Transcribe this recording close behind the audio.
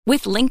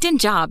With LinkedIn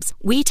Jobs,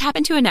 we tap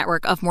into a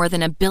network of more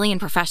than 1 billion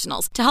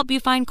professionals to help you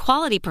find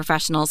quality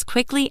professionals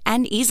quickly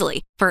and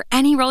easily for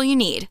any role you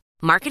need.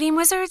 Marketing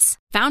wizards?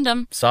 Found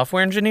them.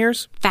 Software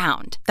engineers?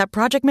 Found. That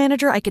project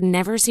manager I could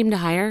never seem to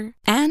hire?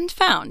 And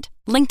found.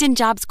 LinkedIn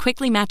Jobs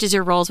quickly matches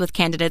your roles with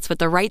candidates with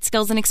the right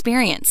skills and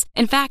experience.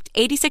 In fact,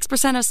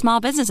 86% of small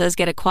businesses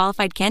get a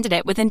qualified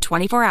candidate within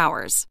 24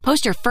 hours.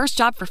 Post your first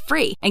job for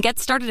free and get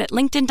started at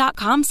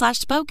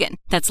linkedin.com/spoken.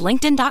 That's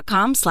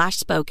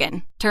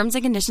linkedin.com/spoken. Terms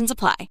and conditions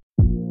apply.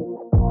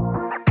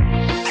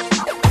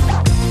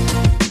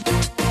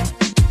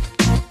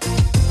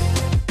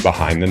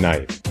 Behind the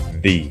Knife,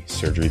 the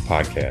surgery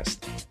podcast.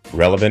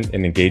 Relevant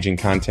and engaging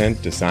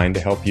content designed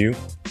to help you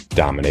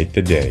dominate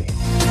the day.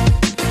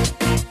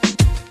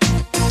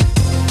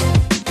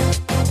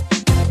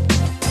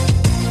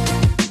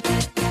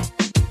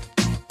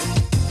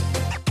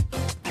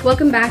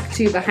 Welcome back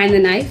to Behind the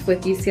Knife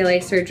with UCLA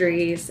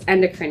Surgery's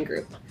Endocrine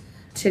Group.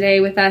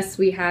 Today with us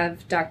we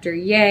have Dr.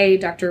 Ye,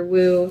 Dr.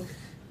 Wu,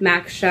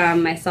 Max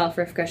Shum, myself,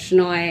 Rivka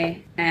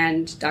Shenoy,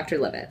 and Dr.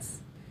 Livitz.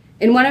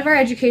 In one of our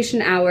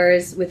education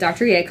hours with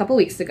Dr. Ye a couple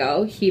weeks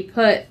ago, he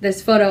put this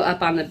photo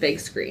up on the big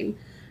screen,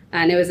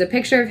 and it was a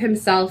picture of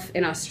himself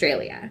in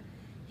Australia.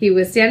 He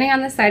was standing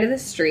on the side of the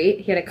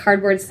street. He had a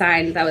cardboard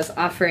sign that was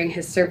offering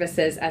his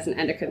services as an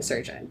endocrine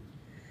surgeon.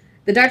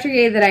 The Dr.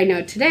 Ye that I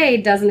know today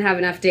doesn't have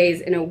enough days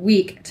in a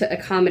week to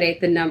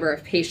accommodate the number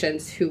of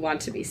patients who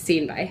want to be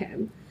seen by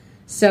him.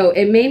 So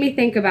it made me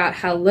think about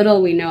how little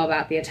we know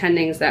about the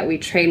attendings that we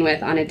train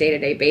with on a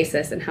day-to-day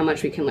basis and how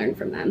much we can learn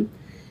from them.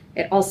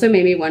 It also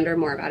made me wonder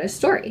more about his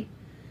story.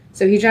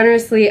 So he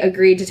generously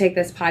agreed to take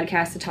this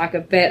podcast to talk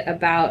a bit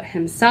about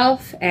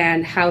himself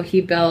and how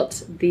he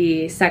built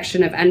the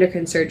section of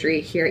endocrine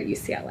surgery here at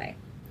UCLA.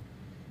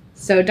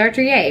 So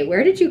Dr. Ye,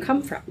 where did you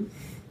come from?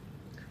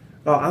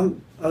 Oh,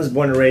 I was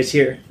born and raised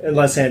here in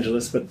Los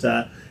Angeles, but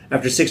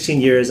after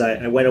 16 years,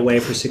 I went away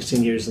for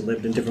 16 years and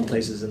lived in different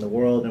places in the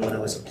world. And when I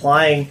was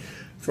applying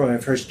for my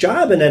first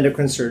job in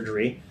endocrine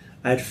surgery,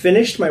 I had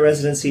finished my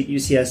residency at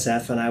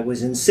UCSF, and I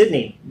was in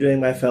Sydney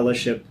doing my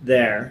fellowship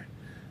there.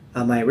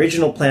 My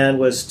original plan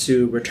was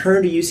to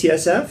return to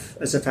UCSF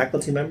as a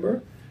faculty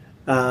member,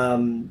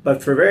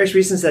 but for various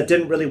reasons that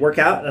didn't really work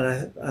out,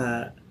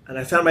 and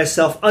I found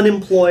myself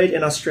unemployed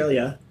in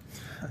Australia.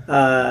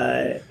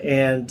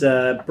 And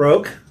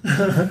broke,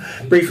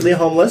 briefly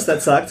homeless.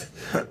 That sucked,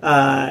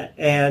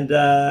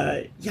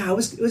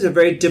 it was a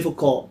very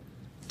difficult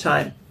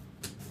time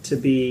to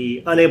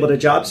be unable to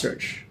job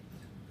search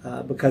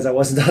because I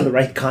wasn't on the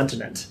right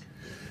continent.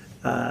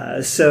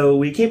 So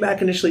we came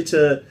back initially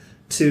to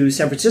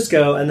San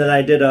Francisco, and then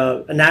I did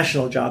a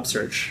national job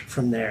search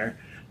from there.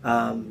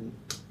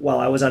 While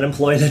I was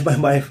unemployed, and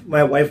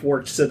my wife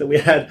worked so that we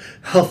had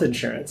health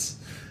insurance.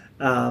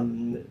 I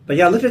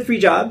looked at 3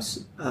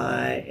 jobs,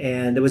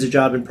 and there was a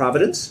job in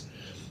Providence,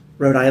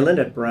 Rhode Island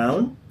at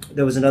Brown.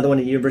 There was another one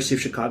at the University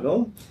of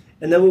Chicago.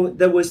 And then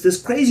there was this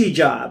crazy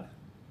job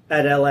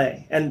at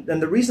LA. And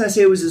the reason I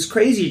say it was this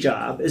crazy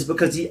job is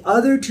because the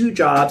other 2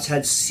 jobs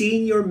had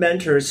senior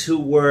mentors who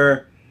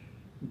were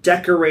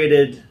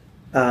decorated,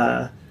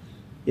 sort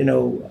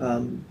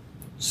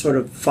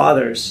of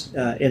fathers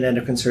in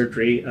endocrine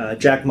surgery,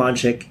 Jack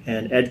Monchick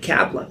and Ed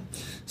Kaplan.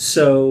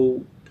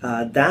 So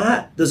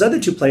those other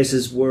 2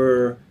 places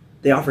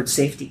they offered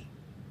safety.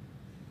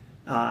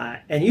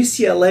 And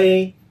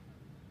UCLA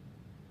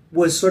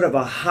was sort of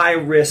a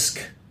high-risk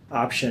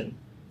option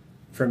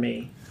for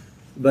me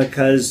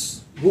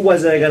because who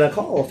was I going to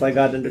call if I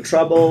got into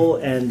trouble?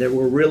 And there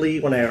were really,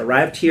 when I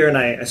arrived here and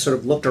I sort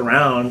of looked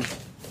around,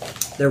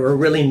 there were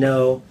really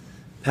no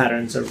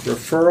patterns of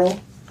referral.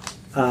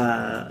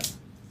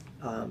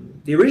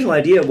 The original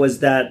idea was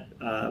that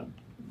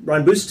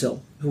Ron Bustil,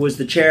 who was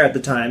the chair at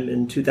the time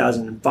in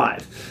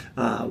 2005,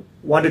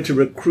 wanted to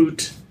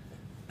recruit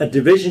a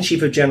division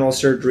chief of general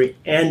surgery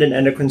and an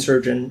endocrine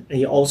surgeon, and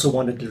he also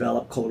wanted to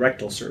develop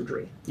colorectal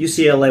surgery.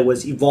 UCLA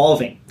was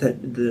evolving.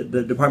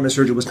 The Department of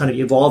Surgery was kind of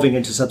evolving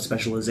into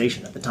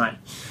subspecialization at the time.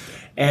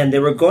 And they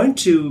were going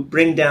to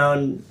bring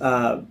down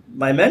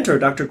my mentor,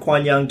 Dr.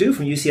 Kwan Young Do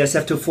from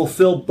UCSF, to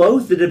fulfill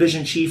both the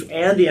division chief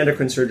and the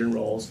endocrine surgeon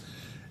roles.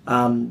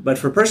 But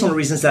for personal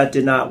reasons, that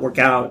did not work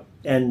out.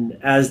 And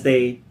as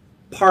they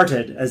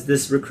parted, as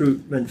this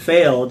recruitment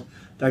failed,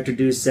 Dr.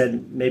 Do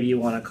said, maybe you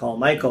want to call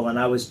Michael. And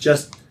I was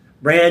just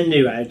brand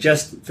new. I had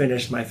just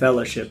finished my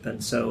fellowship.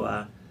 And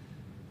so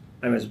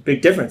there was a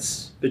big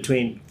difference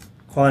between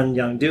Kwan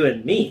Young Do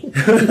and me.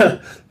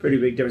 Pretty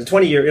big difference.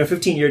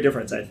 15-year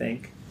difference, I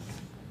think.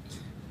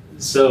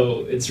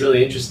 So it's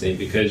really interesting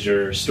because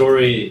your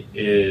story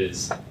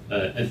is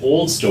an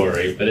old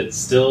story, but it's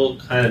still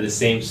kind of the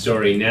same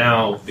story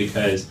now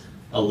because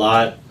a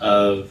lot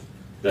of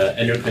the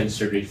endocrine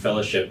surgery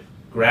fellowship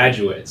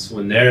graduates,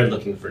 when they're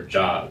looking for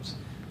jobs,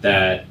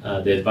 that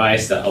the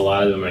advice that a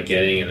lot of them are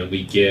getting and that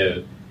we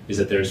give is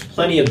that there's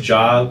plenty of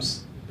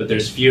jobs, but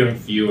there's fewer and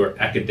fewer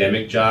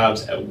academic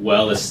jobs at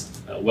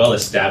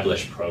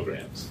well-established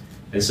programs.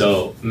 And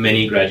so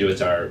many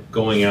graduates are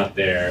going out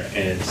there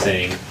and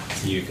saying,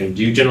 you can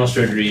do general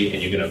surgery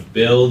and you're going to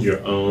build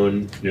your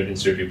own endocrine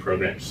surgery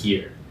program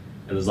here.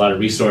 And there's a lot of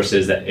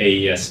resources that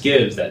AES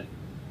gives that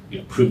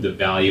prove the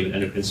value of an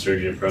endocrine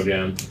surgery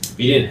program. But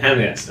you didn't have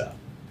any of that stuff.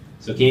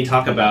 So can you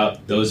talk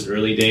about those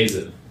early days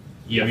of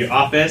you have your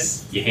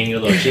office, you hang your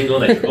little shingle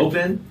that you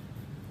open,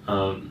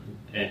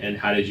 and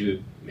how did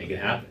you make it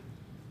happen?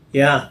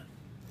 Yeah,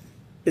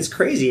 it's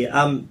crazy.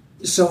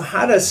 So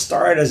how to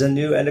start as a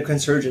new endocrine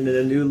surgeon in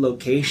a new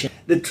location?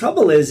 The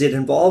trouble is it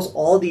involves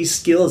all these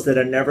skills that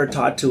are never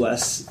taught to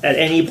us at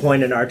any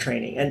point in our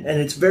training. And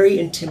it's very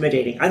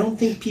intimidating. I don't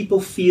think people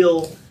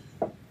feel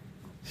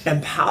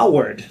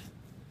empowered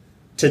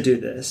to do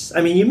this.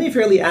 I mean, you may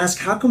fairly ask,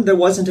 how come there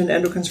wasn't an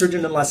endocrine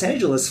surgeon in Los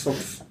Angeles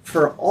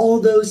for all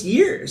those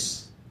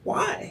years?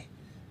 Why?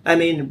 I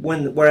mean,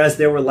 whereas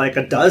there were like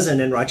a dozen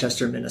in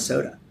Rochester,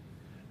 Minnesota,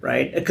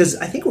 right? Because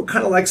I think we're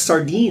kind of like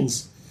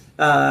sardines.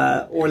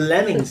 Or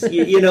lemmings.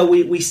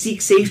 We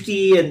seek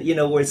safety,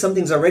 and where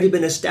something's already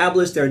been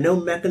established, there are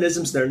known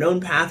mechanisms, there are known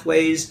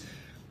pathways.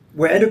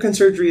 Where endocrine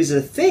surgery is a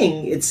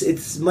thing,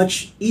 it's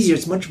much easier,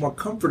 it's much more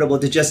comfortable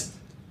to just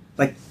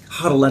like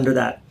huddle under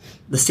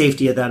the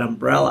safety of that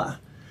umbrella.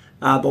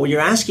 But what you're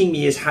asking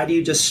me is, how do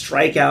you just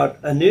strike out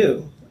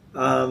anew?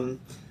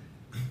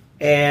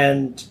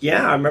 And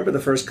yeah, I remember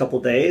the first couple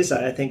days.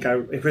 I think I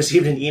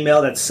received an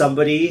email that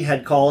somebody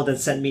had called and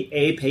sent me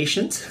a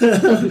patient,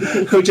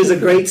 which is a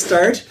great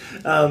start.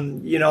 I'll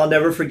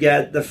never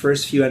forget the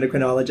first few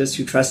endocrinologists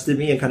who trusted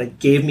me and kind of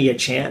gave me a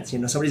chance.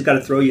 Somebody's got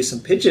to throw you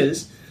some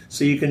pitches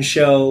so you can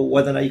show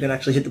whether or not you can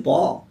actually hit the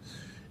ball.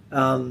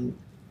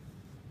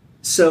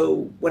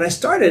 So when I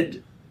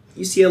started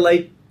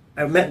UCLA,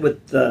 I met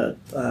with the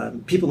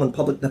people in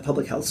the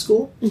public health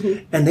school,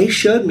 mm-hmm. and they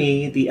showed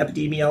me the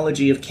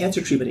epidemiology of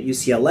cancer treatment at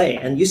UCLA.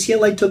 And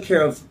UCLA took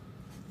care of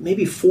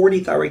maybe 40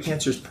 thyroid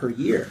cancers per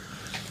year.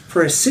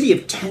 For a city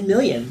of 10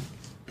 million,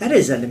 that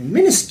is a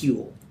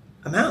minuscule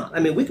amount. I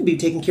mean, we could be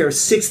taking care of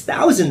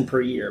 6,000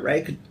 per year,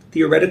 right?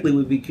 Theoretically,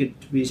 we could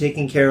be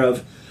taking care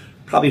of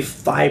probably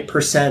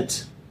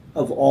 5%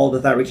 of all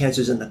the thyroid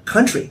cancers in the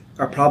country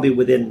are probably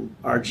within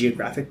our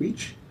geographic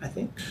reach, I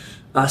think.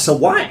 So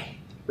why?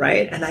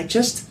 Right? And I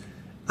just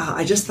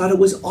thought it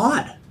was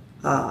odd.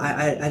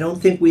 I don't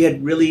think we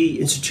had really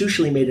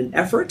institutionally made an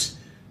effort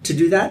to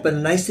do that. But the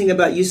nice thing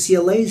about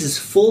UCLA is it's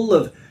full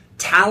of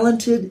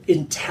talented,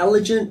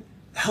 intelligent,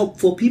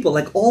 helpful people.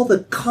 Like all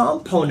the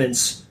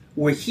components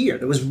were here.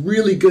 There was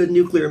really good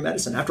nuclear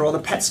medicine. After all, the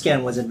PET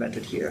scan was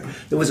invented here.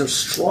 There was a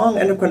strong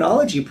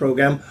endocrinology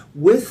program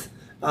with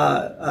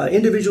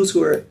individuals who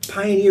were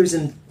pioneers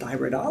in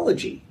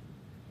thyroidology.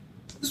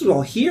 This was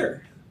all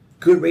here.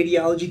 Good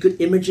radiology, good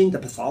imaging. The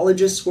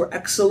pathologists were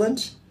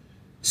excellent.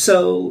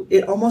 So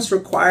it almost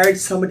required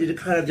somebody to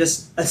kind of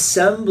just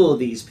assemble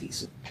these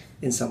pieces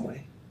in some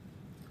way.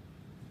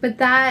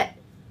 But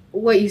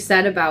what you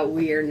said about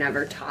we're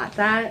never taught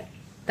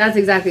that's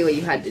exactly what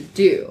you had to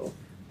do.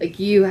 Like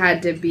you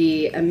had to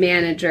be a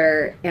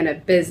manager and a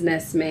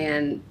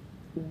businessman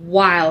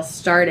while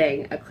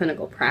starting a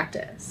clinical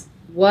practice.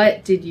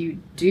 What did you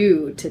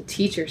do to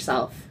teach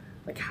yourself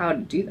like how to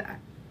do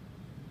that?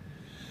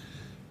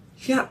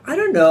 Yeah, I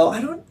don't know. I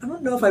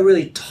don't know if I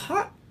really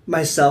taught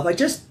myself. I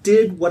just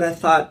did what I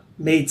thought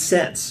made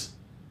sense.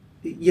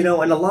 And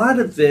a lot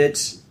of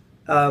it,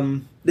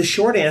 the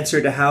short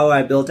answer to how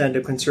I built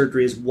endocrine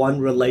surgery is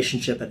one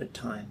relationship at a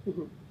time.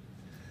 Mm-hmm.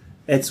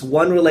 It's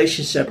one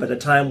relationship at a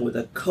time with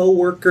a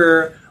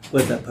coworker,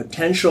 with a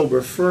potential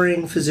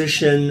referring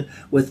physician,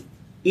 with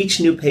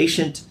each new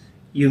patient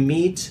you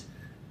meet.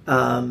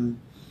 And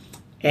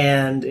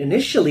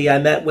initially I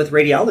met with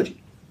radiology.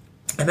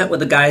 I met with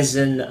the guys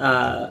in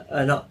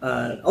an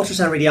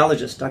ultrasound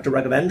radiologist, Dr.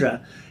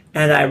 Raghavendra,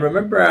 and I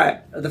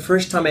remember the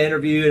first time I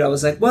interviewed, I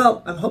was like,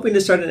 well, I'm hoping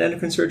to start an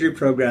endocrine surgery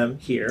program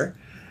here.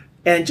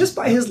 And just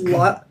by his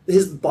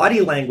body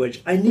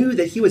language, I knew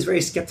that he was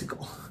very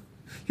skeptical.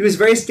 He was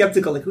very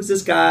skeptical, like, who's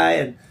this guy?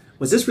 And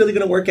was this really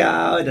going to work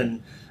out?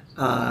 And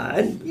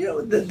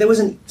there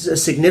wasn't a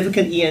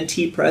significant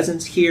ENT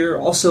presence here.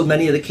 Also,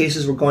 many of the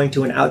cases were going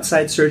to an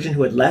outside surgeon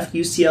who had left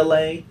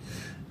UCLA.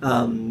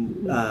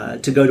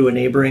 To go to a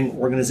neighboring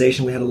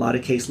organization. We had a lot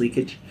of case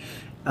leakage.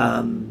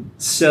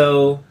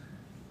 So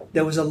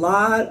there was a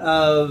lot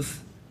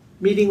of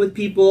meeting with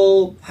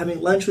people, having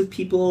lunch with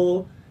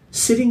people,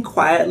 sitting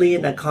quietly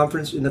in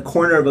the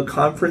corner of a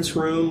conference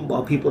room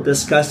while people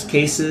discussed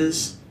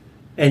cases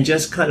and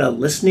just kind of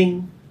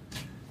listening.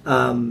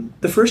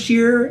 The first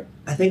year,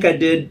 I think I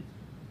did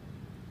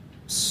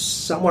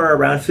somewhere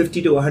around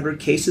 50 to 100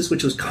 cases,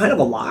 which was kind of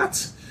a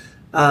lot.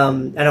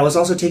 And I was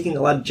also taking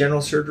a lot of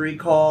general surgery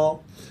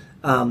call.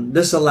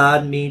 This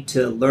allowed me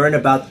to learn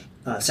about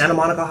Santa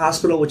Monica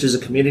Hospital, which is a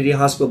community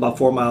hospital about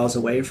 4 miles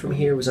away from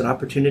here. It was an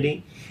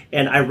opportunity.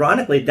 And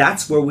ironically,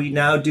 that's where we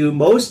now do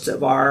most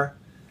of our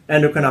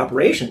endocrine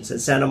operations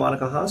at Santa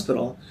Monica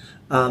Hospital.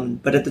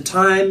 But at the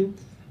time,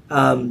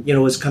 it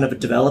was kind of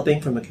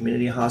developing from a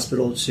community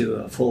hospital to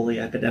a fully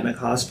academic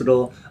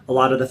hospital. A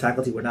lot of the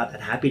faculty were not that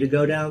happy to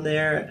go down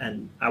there,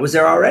 and I was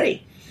there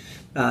already.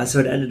 So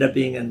it ended up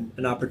being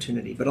an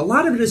opportunity. But a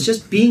lot of it is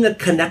just being a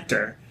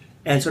connector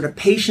and sort of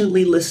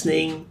patiently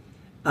listening,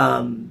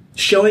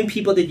 showing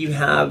people that you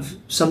have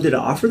something to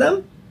offer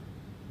them,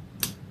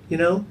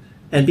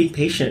 and being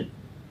patient.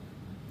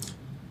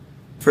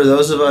 For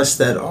those of us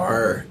that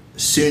are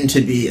soon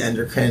to be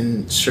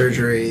endocrine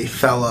surgery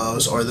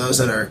fellows or those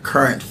that are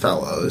current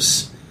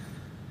fellows,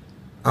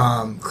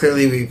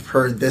 clearly we've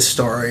heard this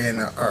story and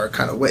are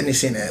kind of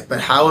witnessing it,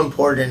 but how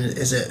important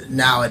is it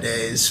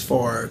nowadays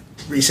for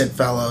recent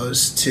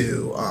fellows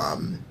to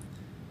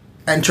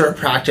enter a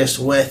practice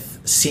with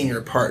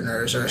senior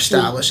partners or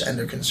established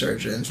endocrine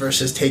surgeons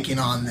versus taking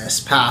on this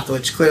path,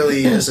 which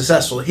clearly is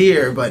successful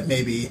here, but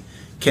maybe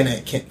can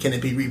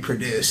it be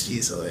reproduced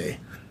easily?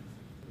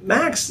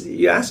 Max,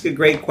 you ask a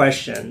great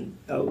question.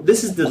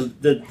 This is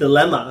the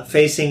dilemma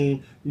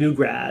facing new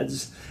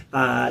grads.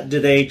 Do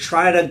they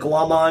try to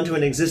glom on to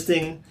an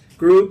existing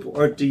group,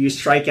 or do you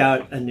strike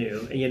out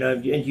anew?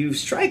 And you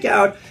strike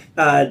out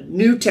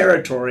new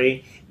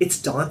territory.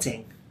 It's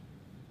daunting.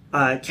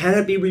 Can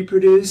it be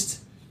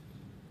reproduced?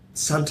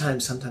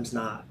 Sometimes, sometimes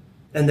not.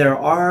 And there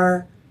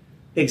are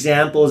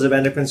examples of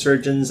endocrine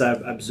surgeons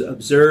I've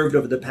observed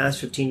over the past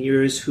 15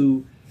 years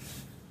who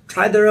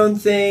tried their own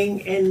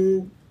thing,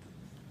 and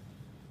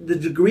the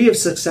degree of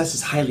success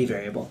is highly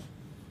variable.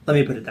 Let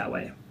me put it that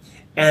way.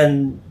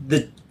 And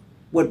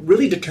what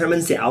really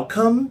determines the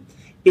outcome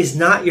is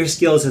not your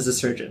skills as a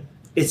surgeon.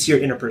 It's your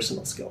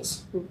interpersonal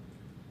skills.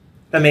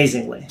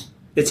 Amazingly.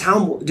 It's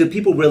how do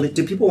people want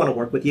to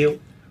work with you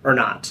or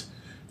not?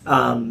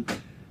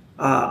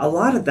 A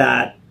lot of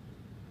that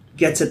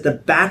gets at the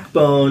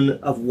backbone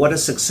of what a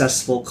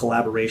successful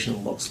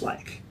collaboration looks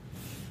like.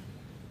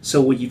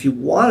 So if you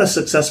want a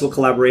successful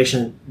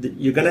collaboration,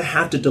 you're going to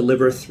have to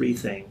deliver three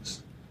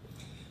things.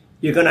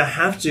 You're going to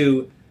have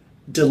to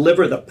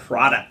deliver the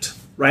product,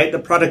 right? The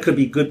product could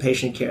be good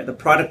patient care. The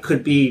product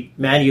could be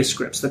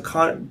manuscripts. The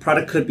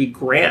product could be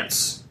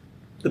grants.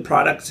 The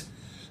product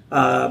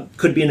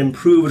could be an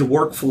improved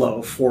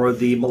workflow for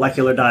the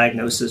molecular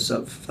diagnosis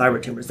of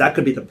thyroid tumors. That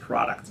could be the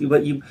product.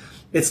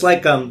 It's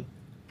like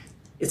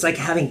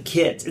having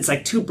kids. It's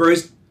like two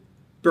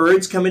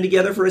birds coming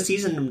together for a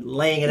season and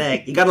laying an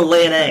egg. You got to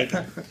lay an egg,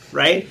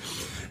 right?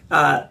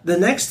 The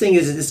next thing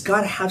is it's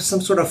got to have some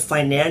sort of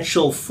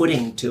financial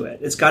footing to it.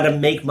 It's got to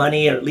make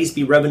money or at least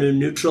be revenue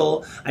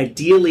neutral,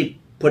 ideally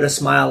put a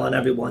smile on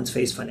everyone's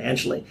face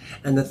financially.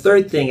 And the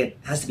third thing, it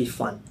has to be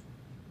fun.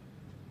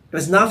 If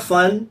it's not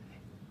fun,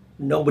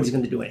 nobody's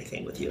going to do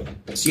anything with you.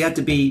 So you have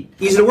to be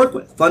easy to work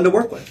with, fun to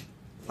work with.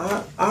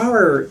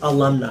 Our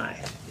alumni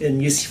from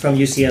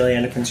UCLA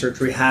Endocrine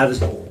Surgery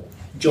have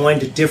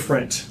joined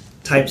different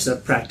types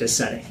of practice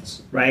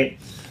settings, right?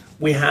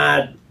 We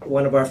had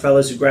one of our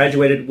fellows who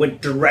graduated,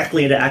 went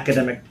directly into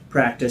academic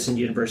practice in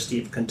the University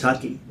of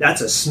Kentucky.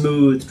 That's a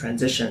smooth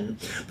transition.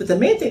 But the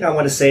main thing I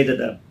want to say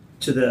to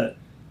the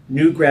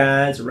new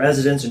grads,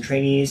 residents, and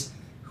trainees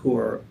who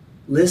are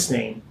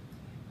listening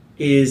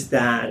is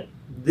that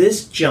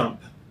this jump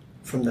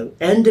from the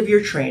end of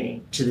your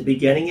training to the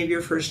beginning of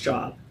your first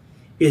job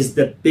is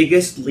the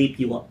biggest leap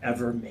you will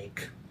ever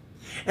make.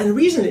 And the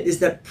reason is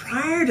that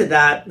prior to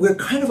that, we're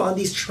kind of on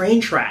these train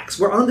tracks.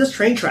 We're on this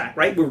train track,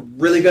 right? We're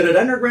really good at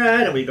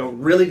undergrad, and we go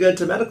really good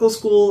to medical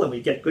school, and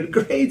we get good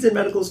grades in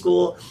medical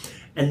school.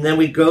 And then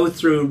we go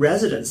through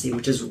residency,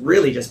 which is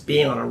really just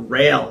being on a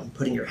rail and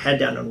putting your head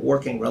down and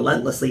working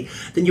relentlessly.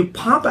 Then you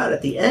pop out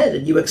at the end,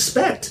 and you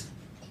expect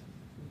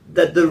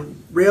that the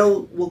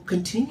rail will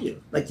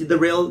continue. Like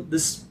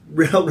this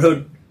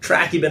railroad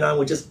track you've been on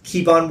will just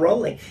keep on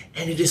rolling.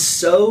 And it is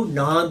so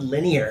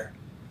non-linear.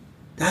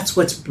 That's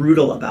what's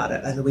brutal about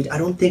it. And I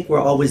don't think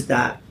we're always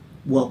that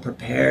well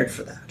prepared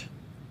for that.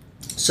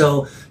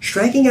 So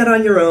striking out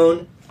on your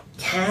own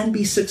can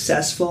be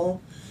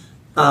successful.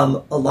 A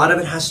lot of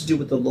it has to do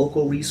with the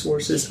local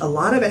resources. A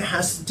lot of it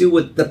has to do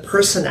with the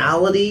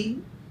personality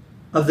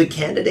of the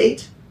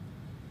candidate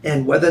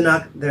and whether or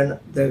not they're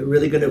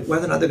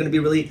going to be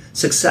really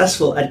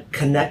successful at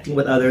connecting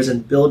with others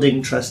and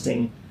building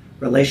trusting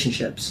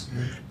relationships.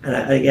 And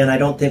I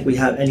don't think we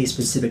have any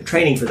specific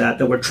training for that,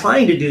 though we're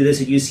trying to do this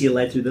at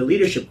UCLA through the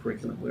leadership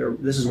curriculum.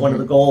 This is one of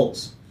the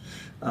goals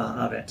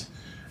of it.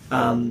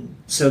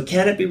 So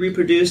can it be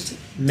reproduced?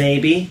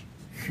 Maybe.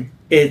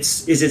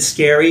 Is it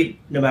scary?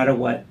 No matter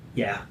what,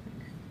 yeah.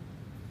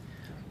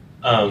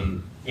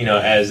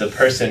 As a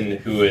person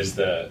who is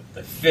the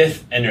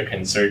fifth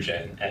endocrine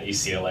surgeon at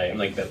UCLA, I'm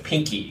like the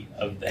pinky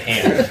of the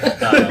hand.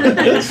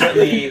 It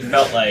certainly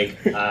felt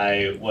like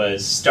I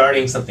was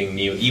starting something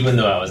new, even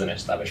though I was in an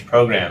established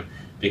program,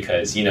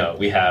 because,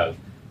 we have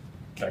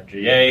Dr.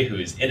 Ye,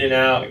 who's in and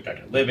out, like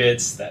Dr.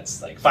 Livitz,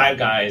 that's like five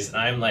guys, and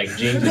I'm like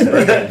James's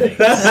birthday things.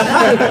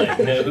 Like,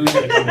 who's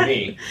going to come to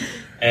me?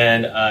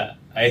 And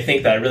I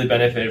think that I really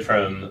benefited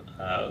from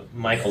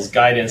Michael's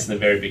guidance in the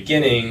very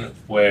beginning,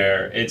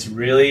 where it's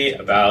really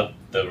about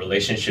the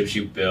relationships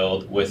you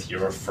build with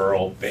your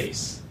referral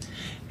base.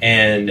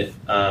 And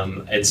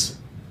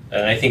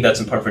I think that's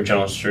important for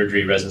general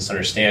surgery residents to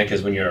understand,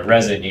 because when you're a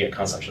resident, you get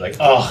consults, you're like,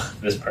 oh,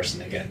 this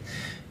person again.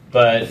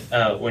 But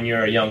when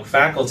you're a young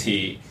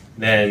faculty,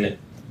 then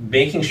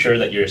making sure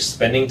that you're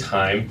spending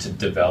time to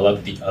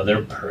develop the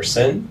other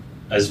person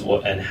as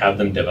well and have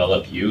them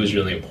develop you is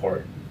really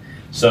important.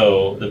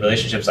 So the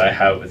relationships I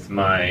have with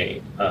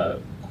my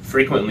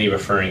frequently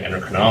referring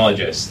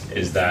endocrinologist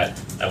is that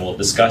I will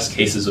discuss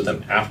cases with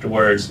them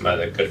afterwards,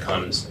 whether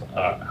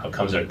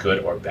outcomes are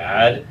good or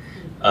bad,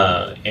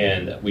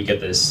 and we get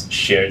this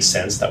shared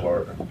sense that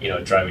we're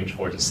driving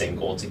towards the same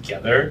goal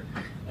together.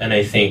 And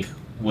I think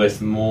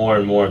with more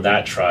and more of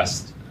that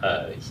trust,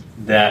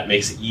 that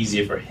makes it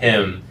easier for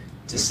him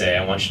to say,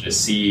 I want you to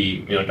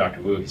see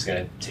Dr. Wu, he's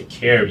going to take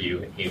care of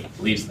you, and he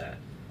believes that.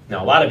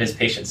 Now, a lot of his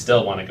patients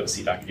still want to go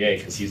see Dr. Ye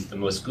because he's the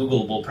most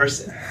Googleable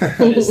person.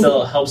 But it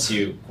still helps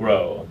you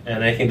grow.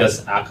 And I think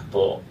that's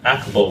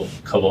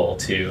applicable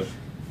to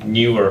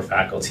newer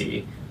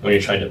faculty when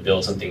you're trying to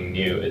build something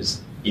new,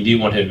 is you do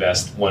want to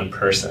invest one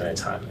person at a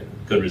time and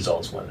good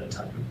results one at a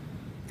time.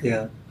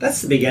 Yeah,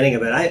 that's the beginning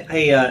of it.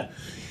 I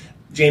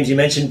James, you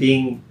mentioned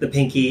being the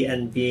pinky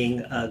and being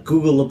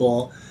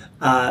Googleable.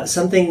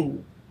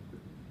 Something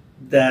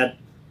that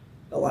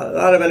a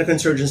lot of endocrine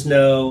surgeons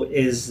know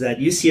is that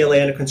UCLA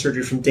endocrine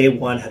surgery from day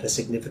one had a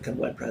significant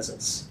web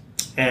presence.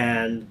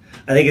 And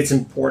I think it's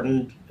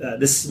important,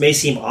 this may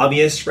seem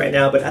obvious right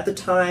now, but at the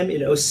time in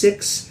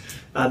 2006,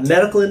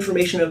 medical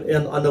information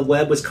on the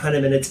web was kind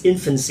of in its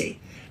infancy.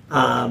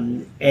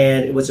 And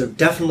it was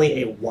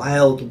definitely a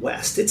wild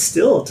west. It's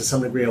still to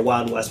some degree a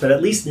wild west, but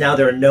at least now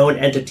there are known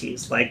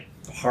entities like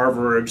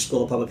Harvard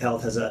School of Public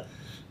Health has a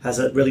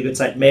really good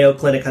site. Mayo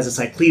Clinic has a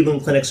site.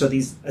 Cleveland Clinic. So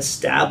these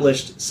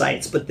established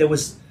sites, but there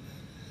was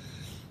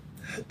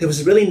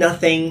really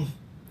nothing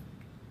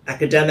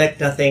academic,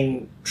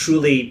 nothing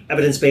truly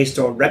evidence-based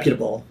or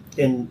reputable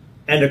in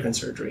endocrine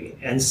surgery.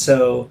 And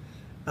so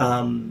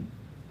I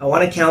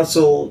want to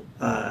counsel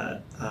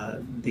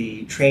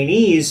the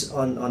trainees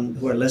on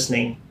who are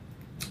listening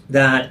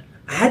that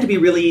I had to be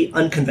really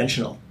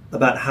unconventional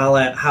about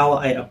how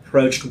I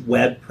approached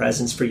web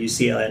presence for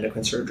UCLA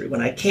endocrine surgery.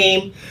 When I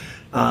came,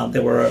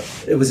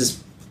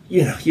 UCLA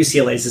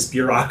is this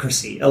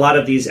bureaucracy. A lot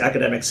of these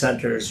academic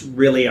centers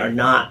really are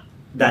not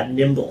that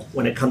nimble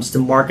when it comes to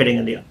marketing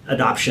and the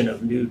adoption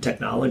of new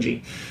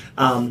technology.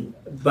 But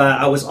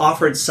I was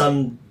offered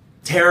some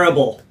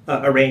terrible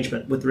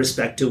arrangement with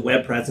respect to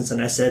web presence,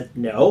 and I said,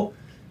 no,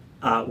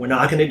 we're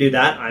not going to do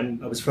that. I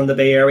was from the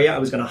Bay Area. I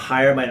was going to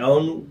hire my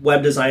own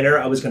web designer.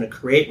 I was going to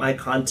create my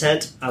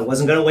content. I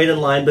wasn't going to wait in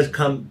line to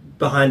come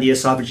behind the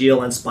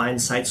esophageal and spine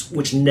sites,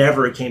 which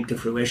never came to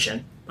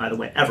fruition, by the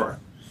way, ever.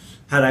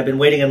 Had I been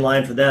waiting in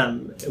line for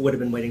them, it would have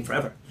been waiting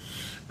forever.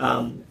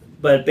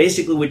 But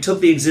basically, we took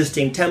the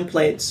existing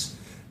templates,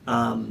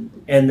 and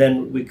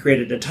then we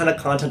created a ton of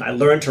content. I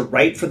learned to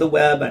write for the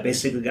web. I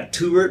basically got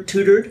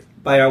tutored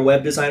by our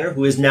web designer,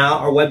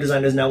 our web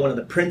designer is now one of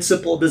the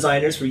principal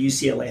designers for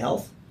UCLA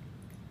Health.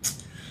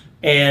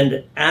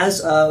 And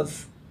as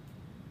of,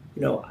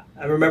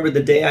 I remember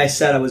the day I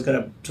said I was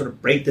going to sort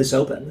of break this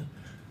open.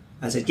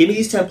 I said, give me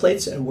these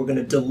templates and we're going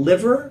to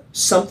deliver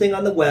something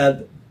on the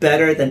web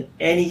better than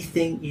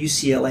anything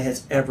UCLA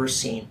has ever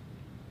seen.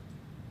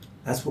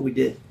 That's what we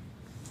did.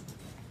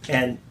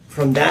 And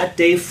from that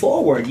day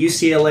forward,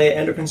 UCLA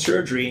Endocrine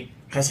Surgery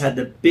has had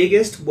the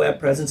biggest web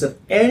presence of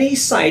any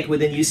site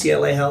within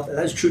UCLA Health, and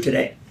that's true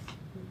today.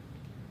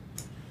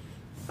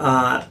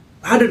 How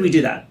did we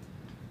do that?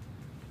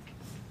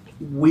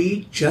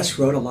 We just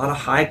wrote a lot of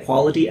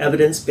high-quality,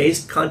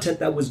 evidence-based content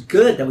that was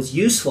good, that was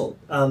useful.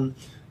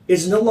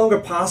 It's no longer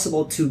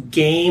possible to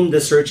game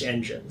the search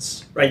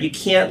engines, right? You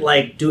can't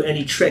do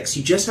any tricks.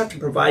 You just have to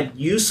provide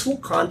useful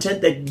content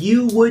that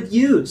you would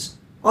use.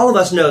 All of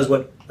us knows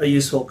what a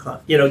useful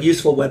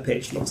web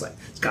page looks like.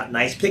 It's got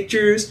nice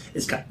pictures.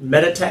 It's got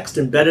meta text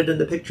embedded in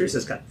the pictures.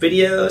 It's got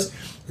videos.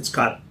 It's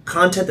got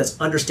content that's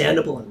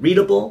understandable and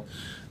readable.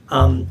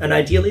 And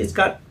ideally, it's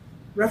got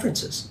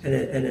references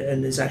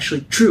and is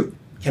actually true,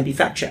 can be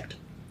fact-checked.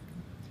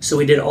 So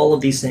we did all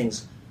of these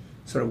things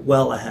sort of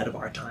well ahead of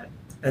our time.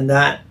 And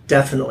that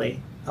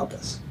definitely helped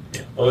us.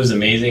 What was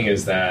amazing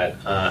is that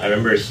I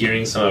remember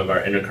hearing some of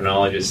our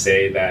endocrinologists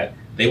say that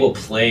they will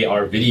play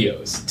our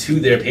videos to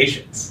their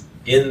patients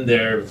in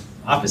their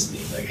office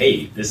meeting. Like,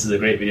 hey, this is a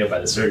great video by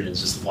the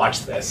surgeons, just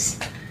watch this.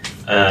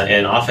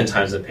 And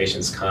oftentimes when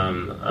patients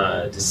come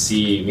to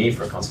see me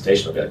for a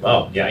consultation, they'll be like,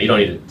 oh, yeah, you don't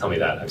need to tell me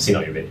that. I've seen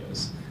all your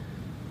videos.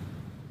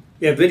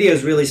 Yeah,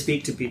 videos really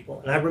speak to people.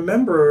 And I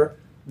remember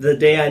the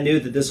day I knew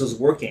that this was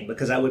working,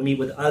 because I would meet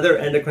with other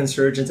endocrine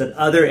surgeons at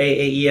other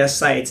AAES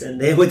sites, and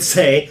they would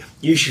say,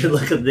 you should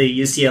look at the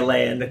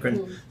UCLA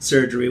Endocrine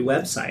Surgery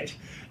website.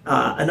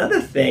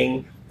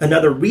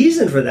 Another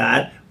reason for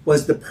that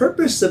was the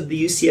purpose of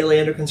the UCLA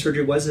Endocrine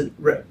Surgery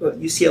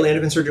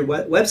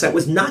website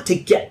was not to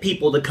get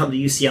people to come to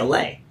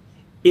UCLA.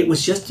 It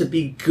was just to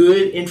be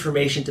good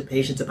information to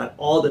patients about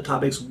all the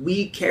topics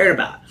we cared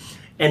about.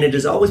 And it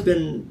has always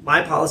been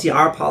my policy,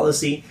 our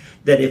policy,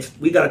 that if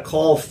we got a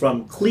call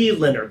from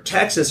Cleveland or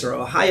Texas or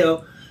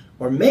Ohio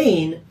or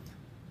Maine,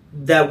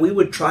 that we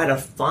would try to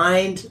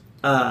find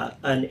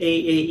an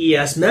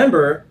AAES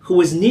member who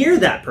was near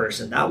that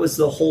person. That was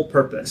the whole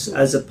purpose,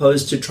 as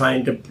opposed to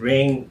trying to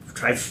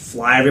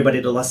fly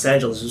everybody to Los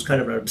Angeles. It was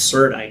kind of an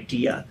absurd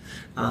idea.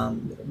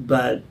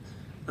 But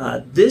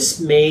this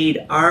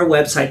made our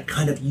website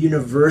kind of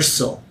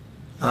universal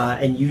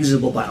and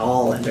usable by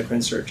all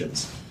endocrine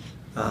surgeons,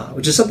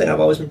 which is something I've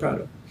always been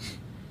proud of.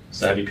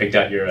 So have you picked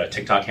out your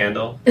TikTok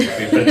handle? We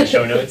put it in the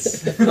show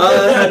notes.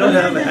 I don't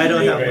have it. I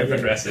don't have Very it.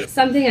 progressive.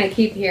 Something I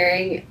keep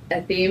hearing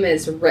a theme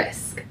is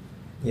risk.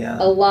 Yeah.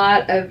 A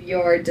lot of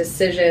your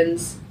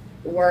decisions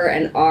were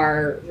and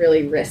are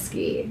really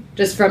risky.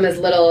 Just from as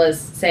little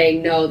as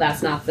saying, no,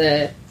 that's not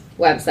the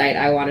website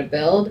I want to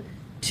build,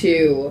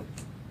 to,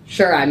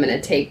 sure, I'm going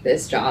to take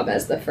this job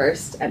as the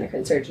first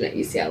endocrine surgeon at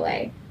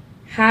UCLA.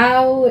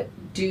 How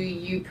do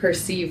you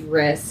perceive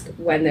risk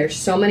when there's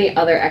so many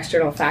other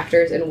external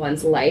factors in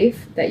one's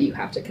life that you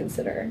have to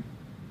consider?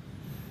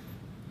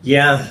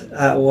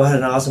 Yeah, what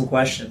an awesome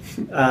question.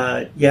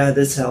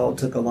 This all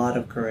took a lot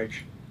of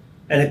courage,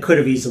 and it could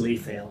have easily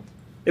failed.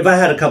 If I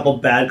had a couple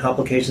bad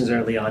complications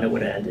early on, it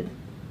would have ended.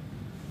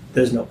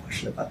 There's no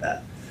question about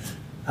that.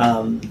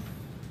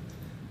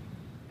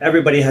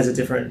 Everybody has a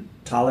different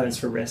tolerance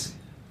for risk.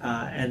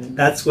 And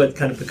that's what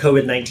kind of the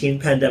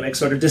COVID-19 pandemic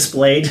sort of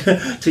displayed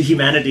to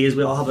humanity, is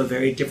we all have a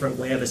very different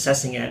way of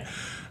assessing it.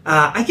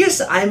 I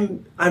guess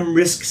I'm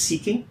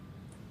risk-seeking,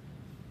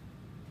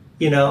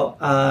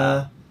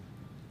 but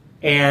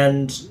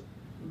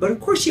of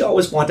course you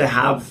always want to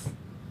have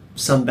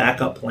some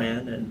backup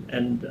plan,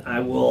 and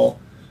I will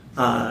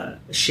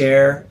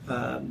share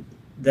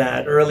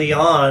that early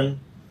on,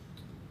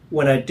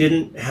 when I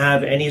didn't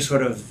have any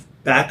sort of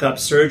backup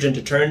surgeon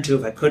to turn to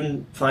if I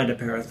couldn't find a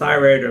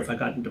parathyroid, or if I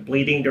got into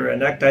bleeding during a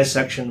neck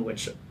dissection,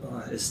 which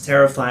is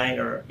terrifying,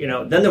 or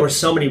then there were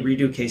so many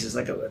redo cases.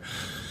 Like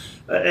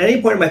at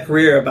any point in my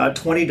career, about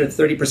 20 to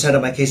 30%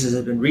 of my cases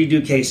have been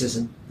redo cases,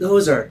 and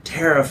those are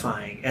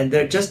terrifying. And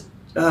they're just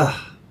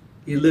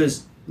you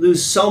lose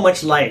so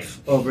much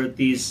life over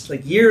these,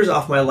 like, years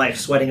off my life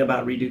sweating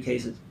about redo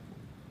cases.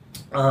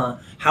 How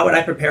would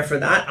I prepare for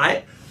that?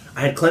 I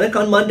had clinic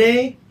on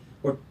Monday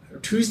or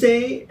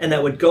Tuesday, and I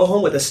would go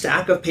home with a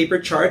stack of paper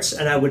charts,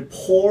 and I would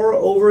pore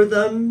over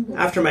them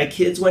after my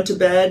kids went to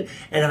bed.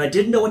 And if I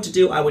didn't know what to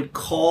do, I would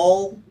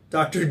call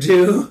Dr.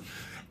 Du,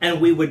 and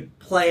we would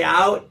play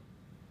out.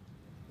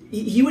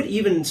 He would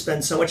even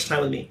spend so much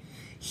time with me.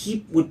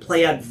 He would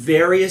play out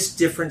various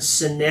different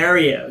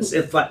scenarios.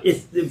 If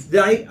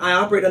I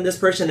operate on this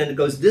person and it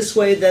goes this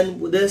way,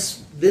 then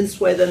this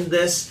way, then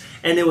this,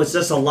 and it was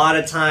just a lot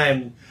of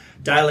time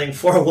dialing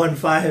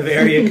 415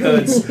 area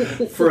codes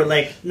for,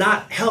 like,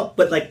 not help,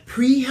 but like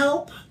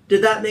pre-help.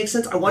 Did that make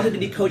sense? I wanted to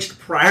be coached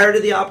prior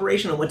to the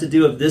operation on what to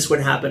do if this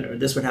would happen or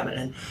this would happen.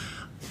 And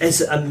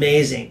it's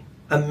amazing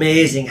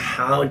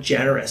how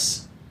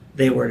generous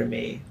they were to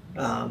me.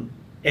 I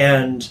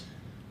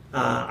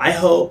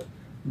hope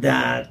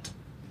that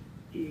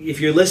if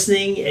you're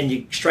listening and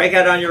you strike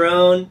out on your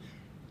own,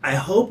 I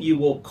hope you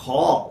will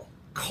call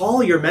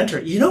your mentor.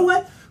 You know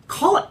what?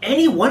 Call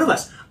any one of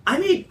us. I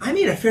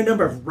made a fair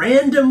number of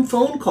random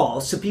phone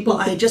calls to people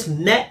I had just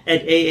met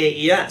at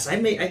AAES.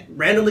 I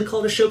randomly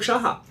called Ashok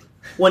Shah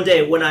one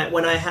day when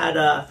I had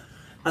a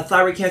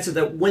thyroid cancer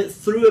that went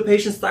through a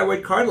patient's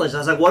thyroid cartilage. I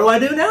was like, what do I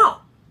do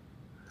now?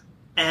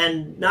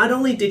 And not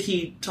only did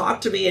he talk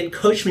to me and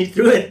coach me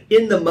through it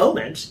in the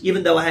moment,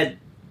 even though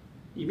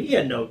he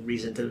had no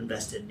reason to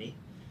invest in me,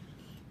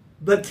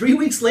 but 3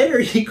 weeks later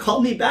he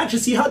called me back to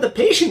see how the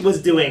patient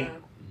was doing.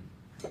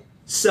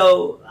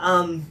 So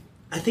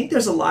I think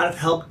there's a lot of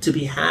help to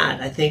be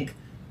had. I think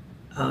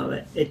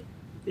it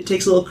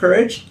takes a little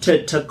courage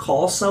to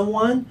call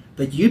someone,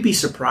 but you'd be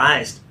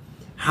surprised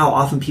how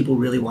often people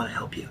really want to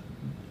help you.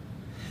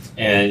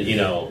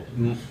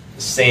 And,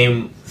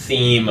 same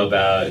theme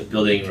about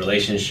building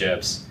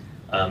relationships.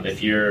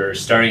 If you're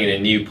starting in a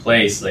new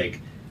place,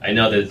 like, I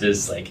know that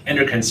there's, like,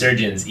 endocrine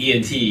surgeons,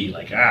 ENT,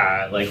 like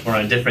we're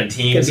on different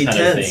teams kind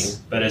of thing.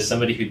 But as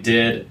somebody who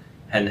did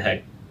head and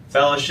neck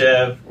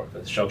fellowship, worked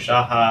with Ashok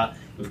Shah,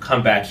 we've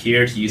come back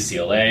here to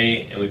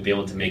UCLA, and we've been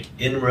able to make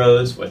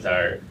inroads with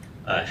our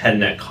head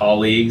and neck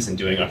colleagues and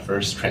doing our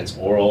first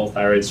transoral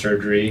thyroid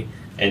surgery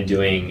and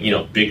doing,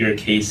 bigger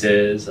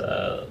cases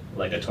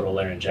like a total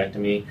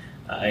laryngectomy.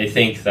 I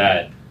think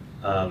that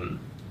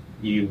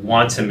you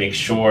want to make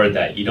sure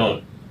that you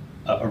don't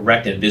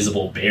erect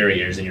invisible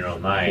barriers in your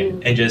own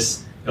mind, and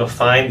just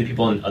find the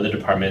people in other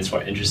departments who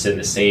are interested in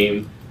the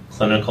same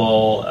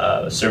clinical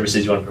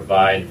services you want to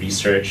provide,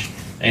 research.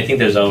 And I think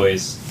there's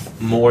always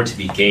more to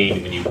be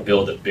gained when you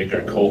build a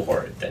bigger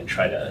cohort than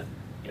try to,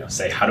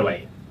 say, how do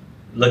I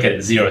look at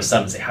it zero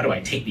sum and say, how do I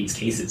take these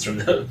cases from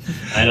them?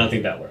 I don't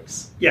think that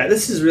works. Yeah,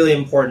 this is really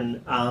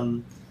important.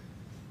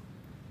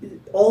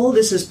 All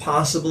this is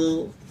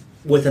possible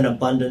with an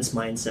abundance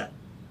mindset.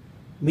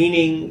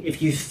 Meaning,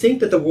 if you think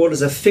that the world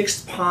is a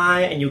fixed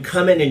pie and you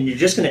come in and you're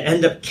just going to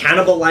end up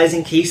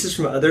cannibalizing cases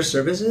from other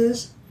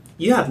services,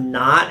 you have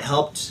not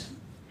helped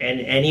in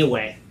any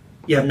way.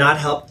 You have not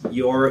helped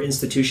your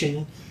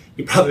institution.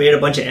 You probably made a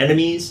bunch of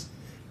enemies.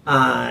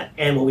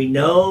 And what we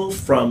know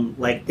from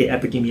like the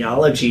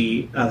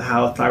epidemiology of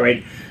how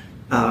thyroid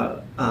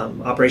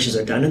operations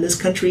are done in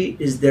this country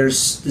is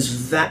there's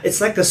this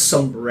it's like a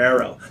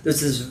sombrero.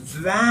 There's this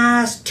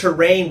vast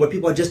terrain where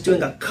people are just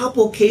doing a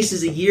couple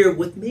cases a year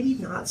with maybe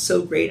not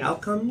so great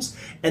outcomes,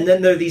 and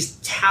then there are these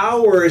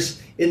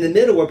towers in the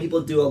middle where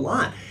people do a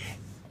lot.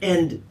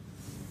 And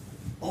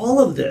all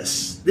of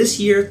this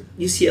year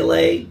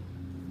UCLA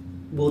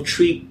will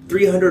treat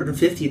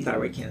 350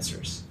 thyroid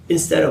cancers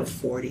instead of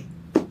 40.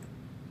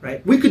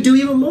 Right? We could do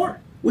even more.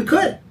 We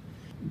could.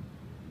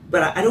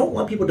 But I don't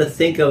want people to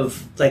think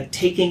of like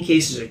taking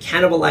cases or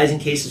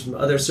cannibalizing cases from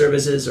other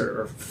services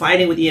or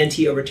fighting with ENT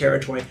over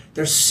territory.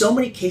 There's so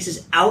many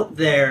cases out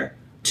there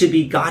to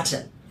be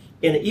gotten.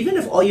 And even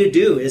if all you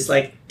do is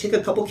like take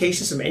a couple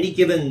cases from any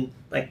given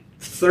like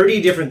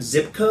 30 different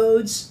zip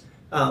codes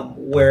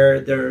where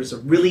there's a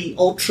really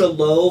ultra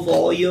low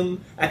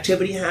volume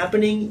activity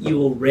happening, you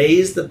will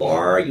raise the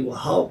bar, you will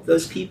help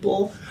those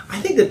people. I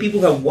think that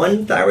people who have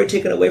one thyroid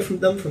taken away from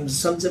them from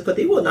some zip code,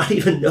 they will not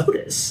even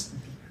notice.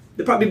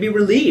 They'd probably be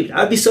relieved.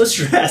 I'd be so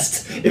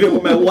stressed if it were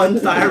my one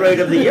thyroid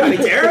of the year. I'd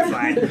be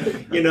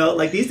terrified. You know,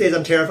 like these days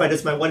I'm terrified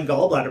it's my one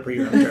gallbladder per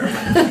year. I'm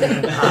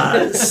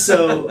terrified.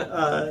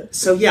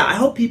 So yeah, I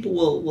hope people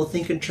will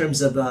think in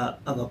terms of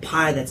a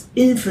pie that's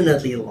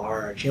infinitely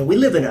large. You know, we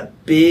live in a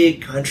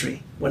big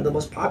country, one of the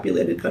most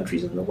populated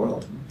countries in the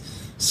world.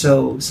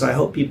 So I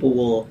hope people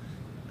will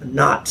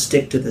not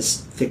stick to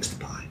this fixed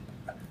pie.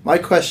 My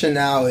question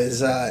now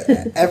is,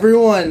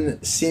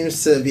 everyone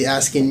seems to be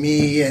asking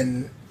me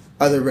and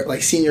other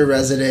like senior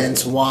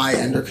residents why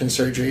endocrine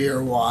surgery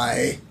or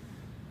why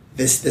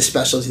this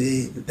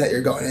specialty that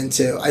you're going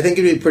into. I think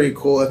it'd be pretty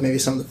cool if maybe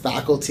some of the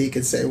faculty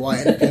could say why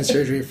endocrine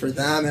surgery for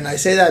them. And I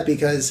say that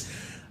because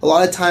a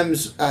lot of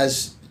times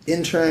as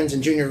interns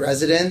and junior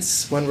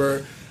residents, when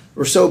we're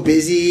so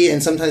busy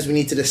and sometimes we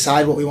need to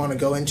decide what we want to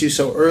go into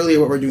so early,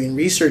 what we're doing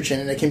research in,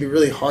 and it can be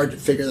really hard to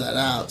figure that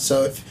out.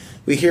 So if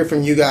we hear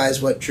from you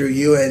guys what drew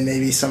you in,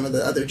 maybe some of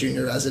the other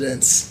junior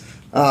residents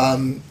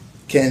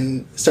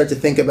can start to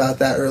think about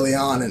that early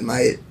on and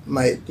might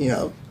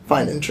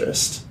find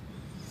interest.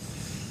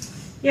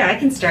 Yeah, I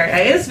can start.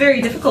 It was very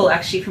difficult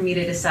actually for me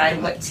to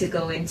decide what to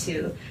go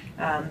into.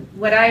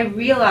 What I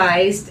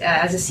realized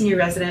as a senior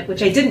resident,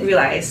 which I didn't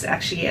realize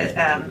actually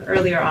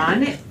earlier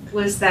on,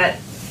 was that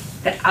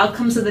the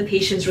outcomes of the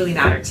patients really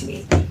matter to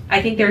me.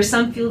 I think there are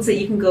some fields that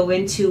you can go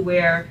into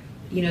where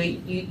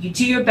you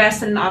do your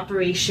best in an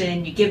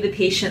operation, you give the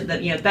patient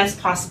the best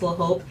possible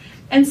hope,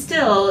 and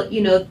still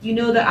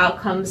the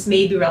outcomes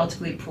may be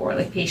relatively poor,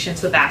 like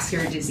patients with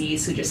vascular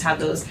disease who just have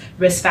those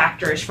risk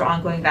factors for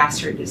ongoing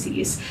vascular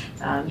disease,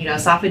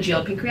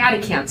 esophageal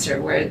pancreatic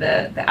cancer where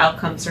the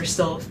outcomes are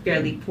still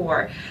fairly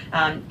poor.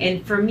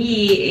 And for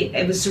me,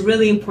 it was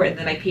really important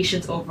that my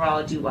patients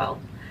overall do well.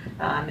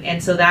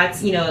 And so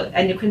that's,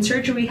 endocrine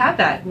surgery, we have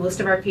that. Most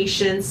of our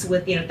patients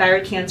with,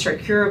 thyroid cancer are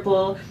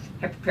curable.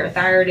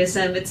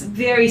 Hyperparathyroidism, it's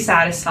very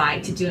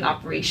satisfying to do an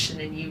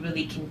operation and you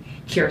really can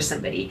cure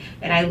somebody.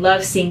 And I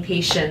love seeing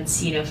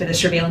patients, for the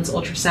surveillance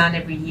ultrasound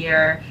every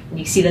year, and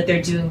you see that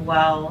they're doing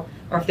well,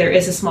 or if there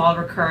is a small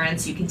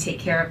recurrence, you can take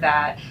care of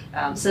that.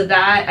 So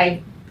that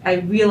I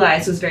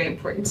realized was very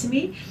important to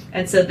me.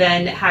 And so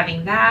then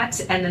having that,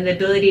 and then the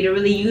ability to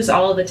really use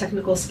all of the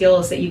technical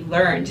skills that you've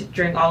learned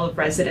during all of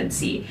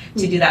residency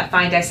to do that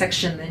fine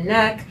dissection in the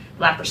neck,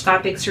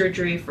 laparoscopic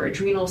surgery for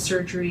adrenal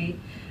surgery.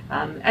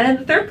 And then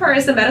the third part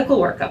is the medical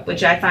workup,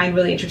 which I find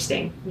really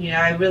interesting.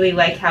 I really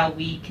like how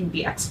we can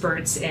be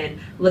experts in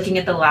looking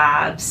at the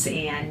labs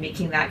and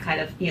making that kind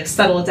of,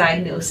 subtle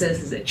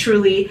diagnosis. Is it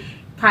truly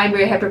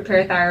primary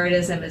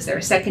hyperparathyroidism? Is there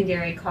a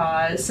secondary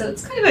cause? So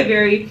it's kind of a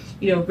very,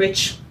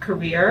 rich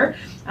career.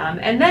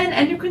 And then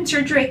endocrine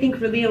surgery, I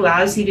think, really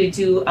allows you to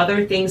do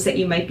other things that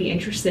you might be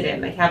interested in,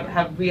 like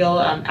have real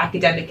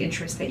academic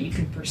interests that you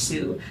can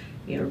pursue.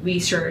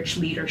 Research,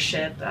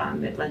 leadership,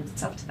 it lends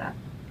itself to that.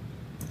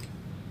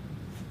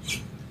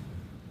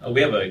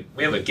 We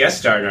have a guest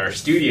star in our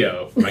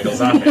studio for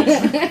Michael's office.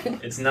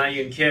 It's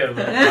Na-Yoon Kim,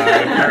 our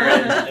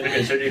current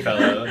endocrine surgery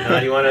fellow. Na,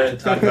 do you want to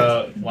talk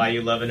about why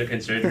you love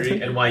endocrine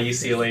surgery and why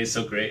UCLA is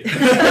so great?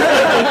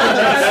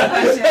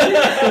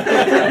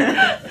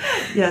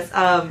 Yes.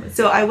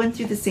 So I went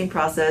through the same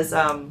process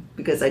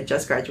because I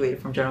just graduated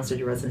from general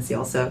surgery residency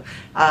also,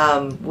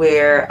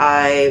 where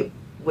I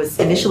was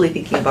initially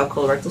thinking about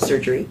colorectal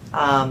surgery,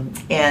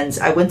 and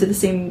I went through the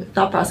same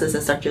thought process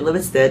as Dr.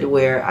 Livitz did,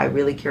 where I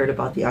really cared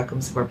about the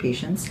outcomes of our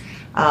patients.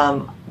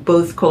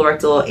 Both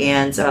colorectal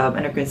and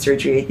endocrine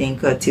surgery, I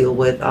think, deal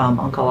with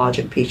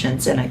oncologic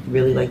patients, and I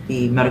really like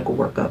the medical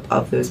workup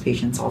of those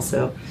patients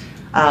also.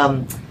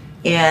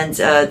 And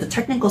the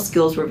technical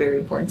skills were very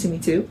important to me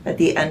too. At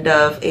the end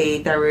of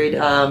a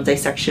thyroid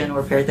dissection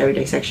or parathyroid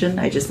dissection,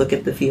 I just look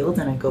at the field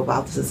and I go,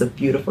 wow, this is a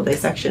beautiful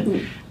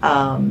dissection.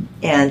 And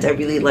I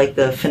really like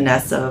the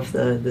finesse of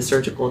the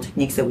surgical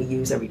techniques that we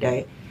use every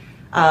day.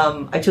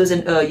 I chose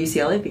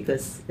UCLA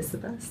because it's the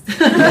best.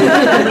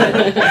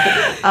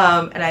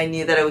 And I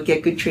knew that I would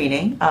get good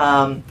training.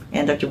 And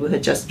Dr. Wu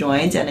had just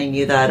joined, and I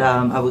knew that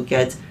I would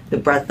get the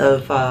breadth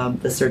of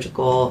the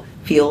surgical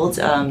field,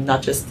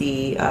 not just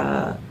the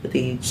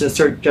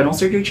general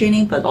surgery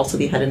training, but also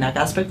the head and neck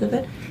aspect of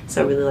it.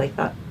 So I really like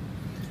that.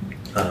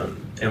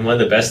 And one of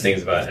the best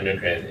things about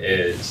endocrine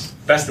is,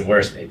 best and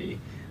worst maybe,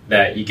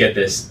 that you get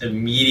this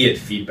immediate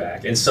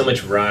feedback and so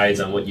much rides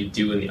on what you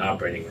do in the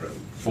operating room.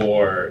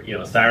 For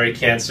thyroid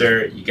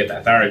cancer, you get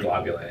that thyroid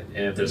globulin,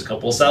 and if there's a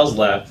couple cells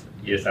left,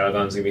 your thyroid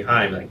gland's gonna be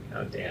high. I'm like,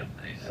 oh damn,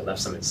 I left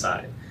some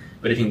inside.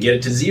 But if you can get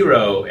it to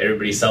 0,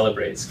 everybody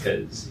celebrates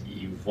because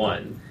you've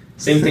won.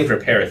 Same thing for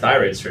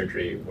parathyroid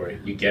surgery, where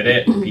you get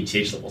it,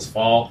 PTH levels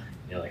fall,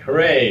 you're like,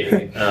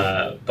 hooray!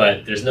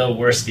 But there's no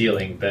worse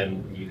feeling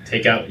than you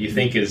take out what you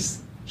think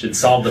should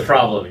solve the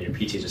problem, and your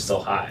PTH is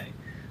still high.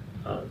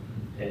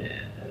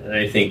 And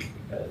I think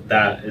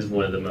that is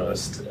one of the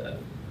most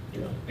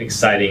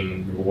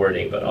exciting,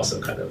 rewarding, but also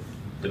kind of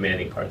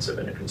demanding parts of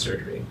endocrine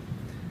surgery.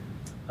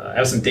 I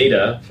have some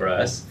data for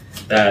us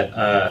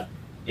that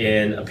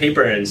in a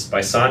paper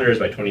by Saunders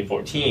by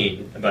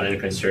 2014 about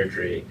endocrine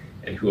surgery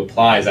and who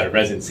applies out of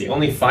residency,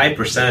 only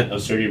 5%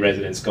 of surgery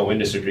residents go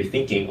into surgery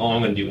thinking, oh,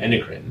 I'm going to do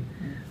endocrine.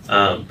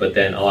 But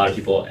then a lot of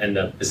people end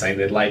up deciding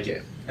they like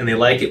it. And they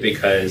like it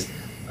because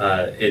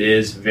it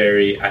is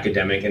very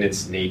academic in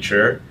its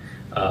nature.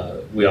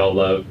 We all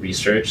love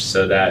research,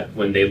 so that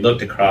when they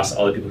looked across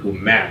all the people who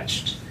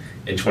matched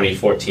in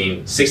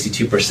 2014,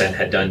 62%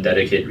 had done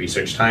dedicated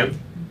research time.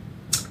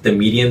 The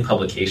median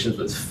publications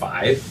was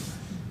 5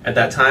 at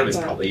that time. It's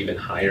probably even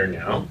higher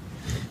now.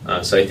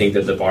 So I think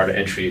that the bar to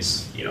entry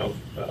is,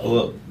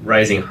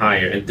 rising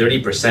higher, and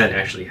 30%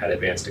 actually had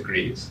advanced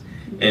degrees,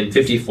 and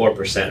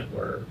 54%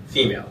 were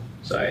female.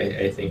 So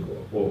I think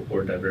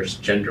we're diverse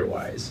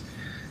gender-wise.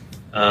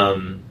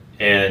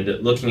 And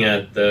looking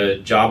at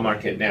the job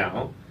market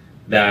now,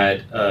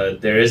 that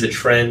there is a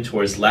trend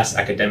towards less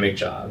academic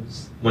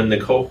jobs. When the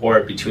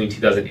cohort between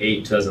 2008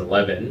 and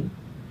 2011,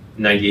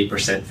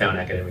 98% found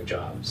academic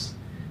jobs.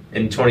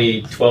 In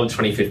 2012 to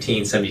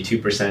 2015,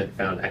 72%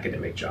 found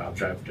academic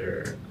jobs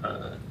after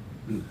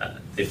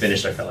they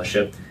finished their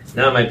fellowship.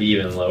 Now it might be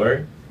even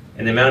lower.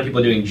 And the amount of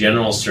people doing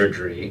general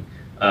surgery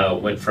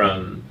went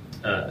from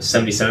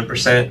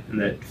 77% in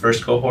the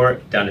first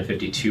cohort down to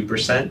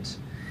 52%.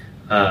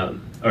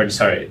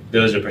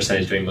 Those are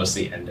percentage doing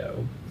mostly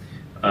endo.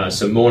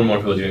 So more and more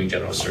people doing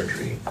general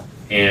surgery.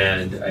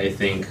 And I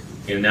think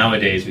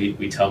nowadays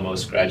we tell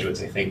most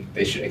graduates, I think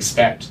they should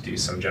expect to do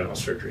some general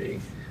surgery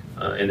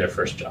in their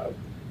first job,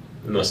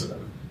 most of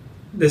them.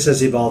 This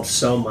has evolved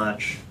so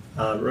much.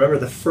 Remember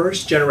the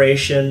first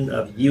generation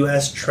of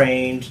U.S.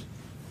 trained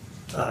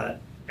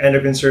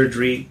endocrine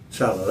surgery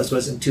fellows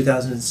was in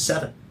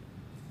 2007.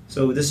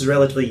 So this is a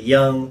relatively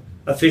young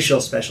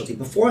official specialty.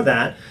 Before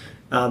that,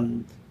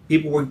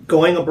 people were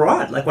going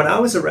abroad. Like when I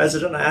was a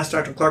resident, I asked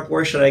Dr. Clark,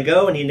 where should I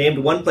go? And he named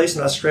one place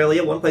in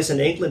Australia, one place in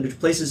England, 2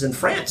 places in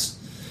France.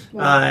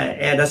 Wow.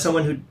 And as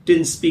someone who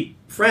didn't speak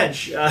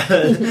French,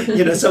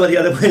 some of the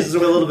other places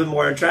were a little bit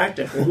more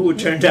attractive. Well, who would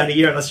turn down a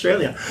year in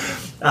Australia?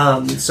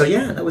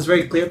 That was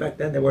very clear back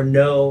then. There were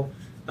no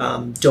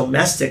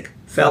domestic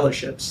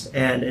fellowships.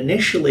 And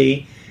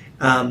initially,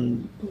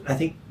 I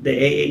think the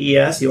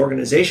AAES, the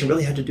organization,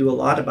 really had to do a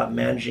lot about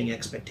managing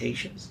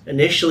expectations.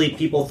 Initially,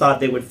 people thought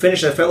they would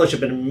finish their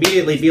fellowship and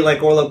immediately be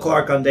like Orlo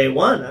Clark on day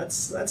one.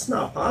 That's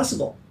not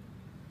possible.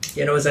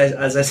 As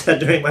I said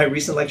during my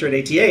recent lecture at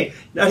ATA,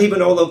 not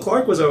even Orlo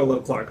Clark was Orlo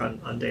Clark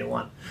on day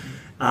one.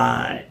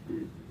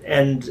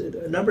 And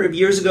a number of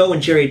years ago,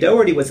 when Jerry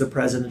Doherty was the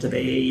president of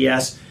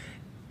AAES,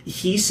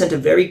 he sent a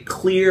very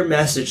clear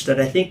message that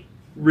I think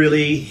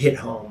really hit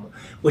home,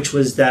 which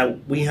was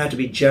that we had to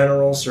be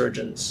general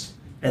surgeons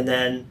and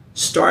then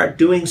start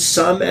doing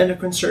some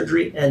endocrine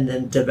surgery and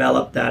then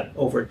develop that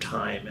over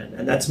time.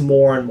 And that's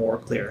more and more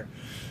clear.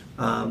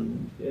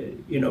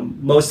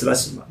 Most of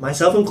us,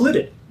 myself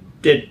included,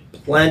 did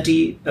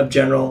plenty of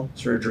general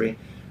surgery.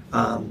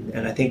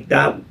 And I think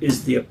that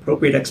is the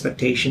appropriate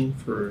expectation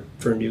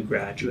for new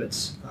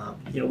graduates.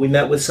 We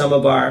met with some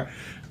of our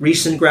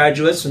recent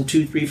graduates from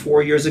 2, 3,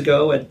 4 years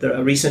ago at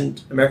the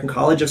recent American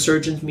College of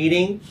Surgeons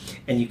meeting,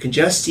 and you can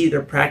just see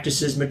their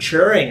practices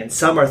maturing. And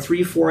some are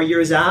 3, 4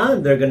 years out,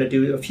 and they're going to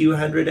do a few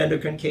hundred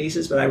endocrine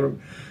cases. But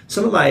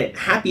some of my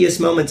happiest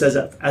moments as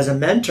a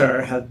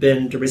mentor have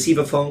been to receive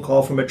a phone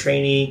call from a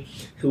trainee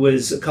who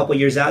was a couple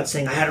years out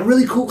saying, I had a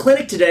really cool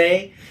clinic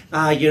today.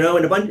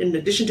 In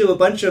addition to a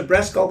bunch of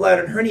breast,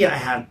 gallbladder, and hernia, I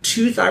had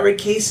 2 thyroid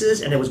cases,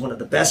 and it was one of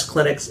the best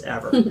clinics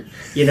ever.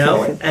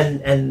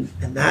 And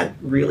that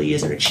really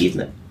is an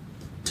achievement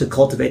to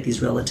cultivate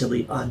these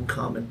relatively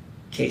uncommon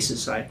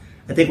cases. So I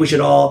think we should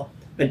all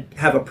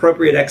have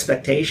appropriate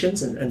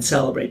expectations and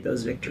celebrate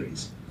those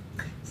victories.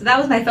 So that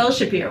was my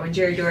fellowship year when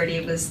Jerry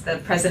Doherty was the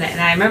president,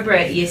 and I remember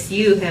at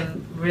ESU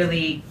him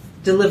really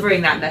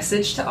delivering that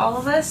message to all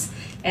of us.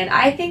 And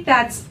I think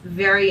that's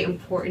very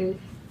important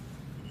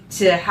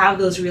to have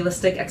those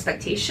realistic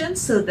expectations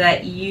so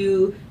that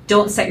you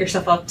don't set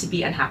yourself up to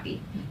be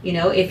unhappy.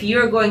 If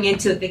you're going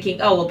into it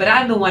thinking, oh, well, but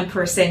I'm the one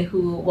person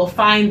who will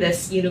find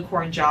this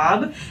unicorn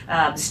job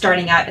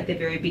starting out at the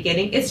very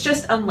beginning, it's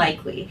just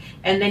unlikely.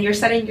 And then you're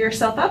setting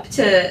yourself up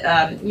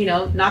to,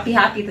 not be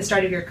happy at the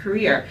start of your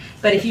career.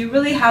 But if you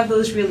really have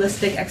those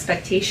realistic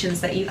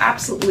expectations that you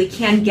absolutely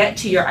can get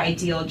to your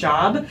ideal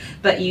job,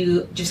 but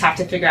you just have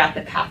to figure out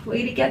the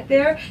pathway to get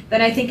there,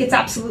 then I think it's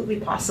absolutely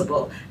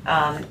possible.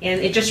 And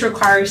it just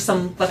requires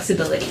some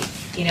flexibility,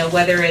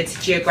 whether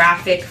it's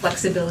geographic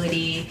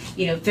flexibility,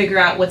 figure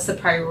out what's the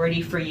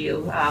priority for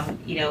you.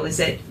 Is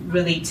it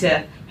really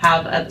to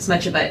have as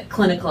much of a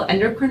clinical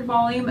endocrine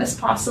volume as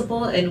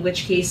possible, in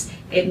which case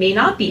it may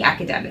not be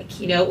academic,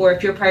 or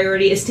if your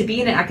priority is to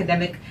be in an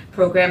academic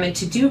program and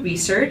to do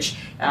research,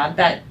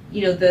 that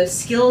the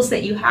skills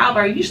that you have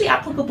are usually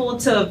applicable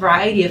to a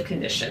variety of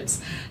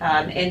conditions.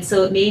 And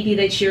so it may be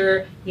that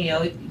you're,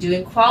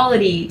 doing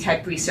quality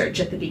type research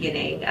at the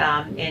beginning,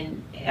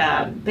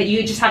 but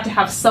you just have to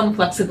have some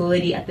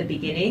flexibility at the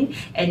beginning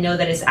and know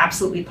that it's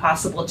absolutely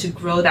possible to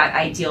grow that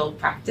ideal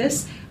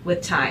practice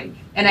with time.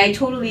 And I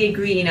totally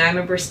agree. I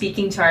remember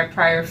speaking to our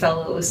prior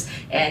fellows,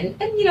 and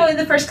in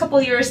the first couple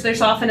of years,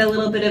 there's often a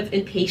little bit of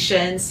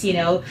impatience. They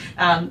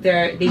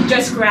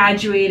just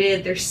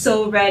graduated, they're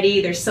so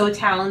ready, they're so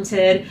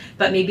talented,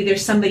 but maybe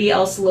there's somebody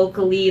else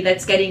locally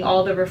that's getting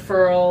all the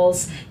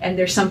referrals, and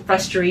there's some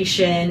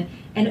frustration.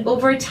 And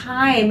over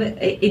time,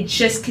 it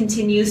just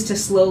continues to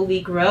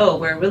slowly grow,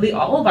 where really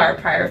all of our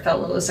prior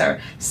fellows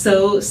are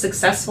so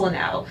successful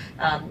now,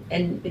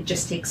 and it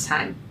just takes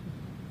time.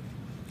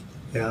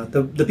 Yeah,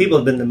 the people who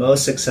have been the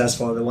most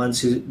successful are the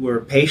ones who were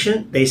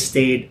patient. They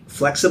stayed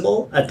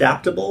flexible,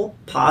 adaptable,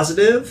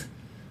 positive,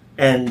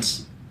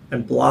 and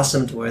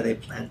blossomed where they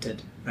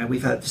planted. Right?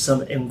 We've had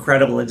some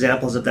incredible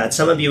examples of that.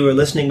 Some of you who are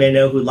listening may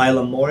know who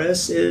Lila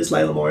Morris is.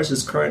 Lila Morris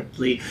is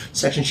currently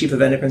Section Chief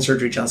of Endocrine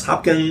Surgery at Johns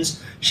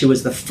Hopkins. She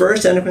was the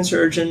first endocrine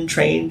surgeon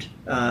trained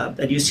at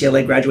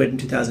UCLA, graduated in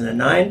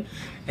 2009,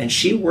 and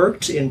she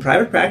worked in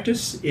private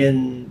practice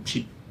in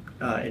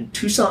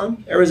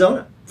Tucson,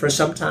 Arizona for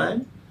some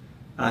time.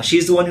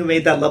 She's the one who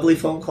made that lovely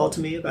phone call to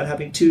me about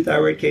having 2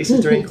 thyroid cases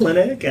during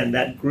clinic, and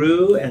that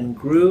grew and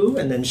grew,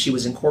 and then she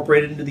was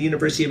incorporated into the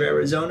University of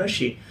Arizona.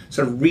 She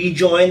sort of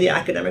rejoined the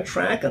academic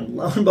track, and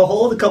lo and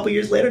behold, a couple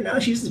years later, now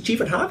she's the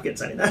chief at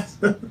Hopkins. I mean, that's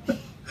an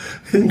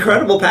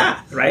incredible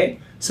path,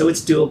 right? So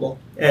it's doable,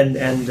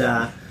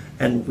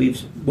 and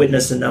we've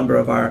witnessed a number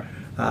of our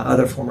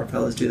other former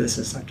fellows do this,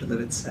 as Dr.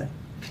 Livitz said.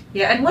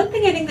 Yeah, and one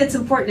thing I think that's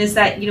important is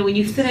that, when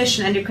you finish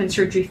an endocrine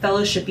surgery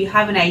fellowship, you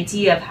have an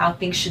idea of how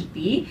things should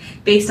be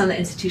based on the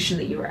institution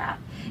that you were at.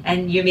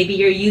 And maybe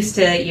you're used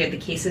to, the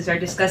cases are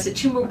discussed at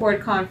tumor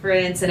board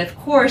conference, and of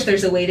course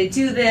there's a way to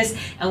do this,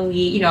 and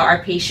we,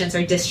 our patients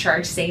are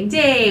discharged same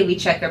day, we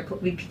check our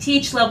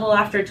PTH level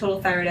after a total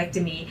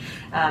thyroidectomy,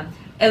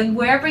 and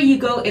wherever you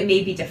go, it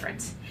may be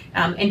different.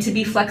 And to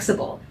be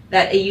flexible,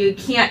 that you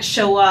can't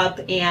show up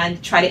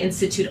and try to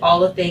institute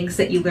all the things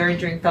that you learned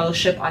during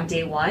fellowship on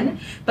day one,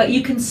 but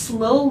you can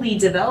slowly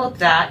develop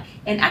that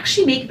and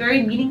actually make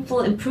very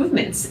meaningful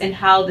improvements in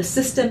how the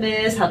system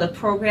is, how the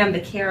program, the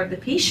care of the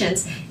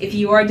patients, if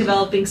you are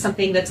developing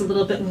something that's a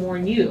little bit more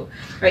new,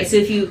 right? So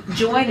if you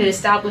join an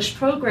established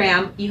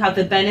program, you have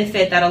the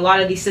benefit that a lot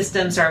of these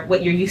systems are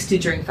what you're used to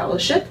during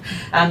fellowship,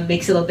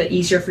 makes it a little bit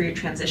easier for your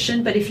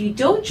transition. But if you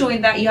don't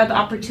join that, you have the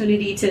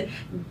opportunity to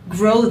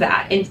grow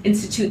that and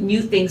institute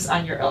new things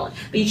on your own.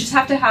 But you just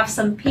have to have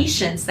some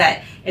patience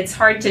that it's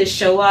hard to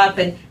show up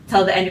and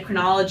tell the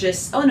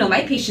endocrinologist, oh no,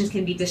 my patients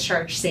can be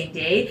discharged same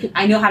day.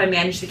 I know how to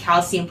manage the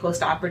calcium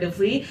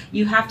post-operatively.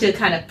 You have to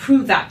kind of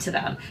prove that to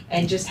them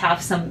and just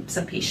have some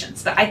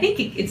patience. But I think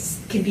it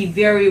can be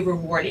very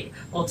rewarding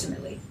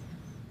ultimately.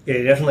 Yeah,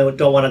 you definitely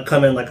don't want to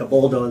come in like a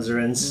bulldozer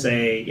and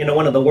say,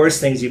 one of the worst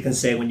things you can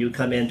say when you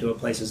come into a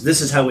place is,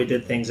 this is how we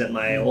did things at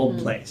my old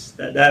place.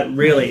 That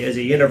really is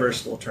a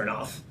universal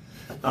turnoff.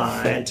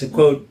 And to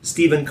quote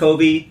Stephen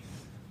Covey,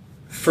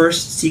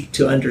 first seek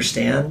to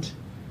understand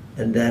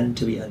and then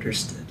to be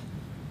understood.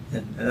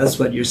 And that's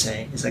what you're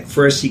saying. It's like,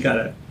 first you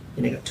got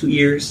 2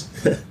 ears,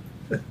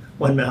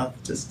 one mouth,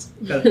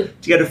 you got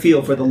to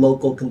feel for the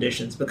local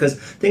conditions, because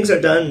things are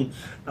done,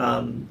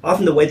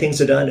 often the way things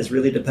are done is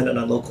really dependent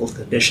on local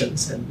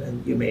conditions,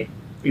 and you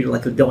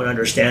don't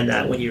understand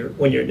that when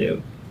you're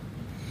new.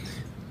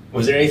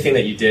 Was there anything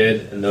that you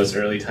did in those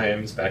early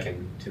times back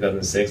in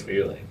 2006 where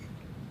you're like,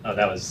 oh,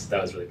 that was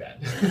really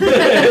bad.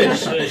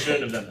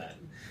 Shouldn't have done that.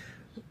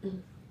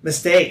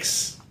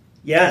 Mistakes.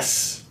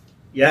 Yes.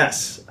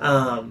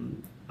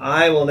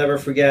 I will never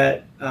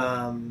forget,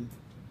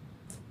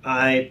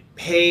 I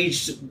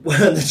paged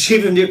the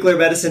chief of nuclear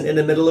medicine in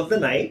the middle of the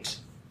night,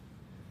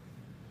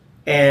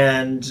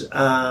 and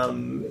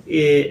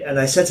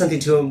I said something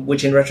to him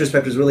which in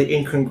retrospect was really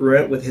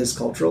incongruent with his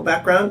cultural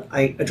background.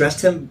 I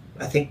addressed him,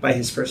 I think, by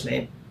his first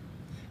name,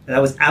 and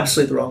that was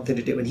absolutely the wrong thing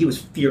to do, and he was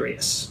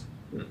furious.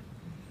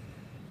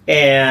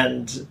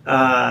 And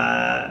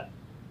the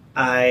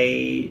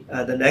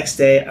next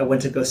day I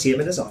went to go see him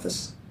in his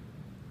office,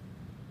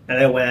 and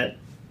I went,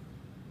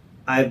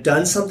 I've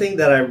done something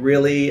that I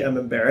really am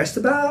embarrassed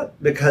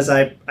about because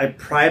I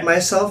pride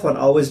myself on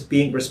always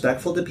being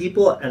respectful to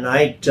people, and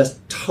I just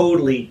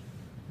totally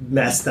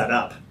messed that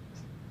up.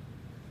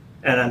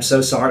 And I'm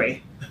so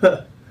sorry.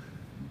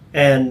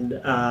 And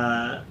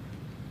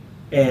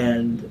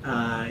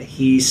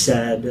he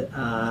said,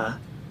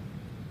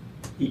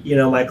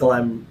 Michael,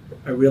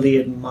 I really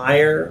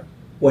admire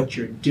what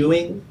you're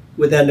doing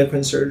with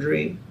endocrine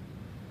surgery.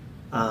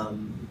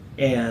 And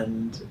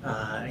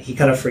he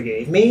kind of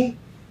forgave me,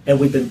 and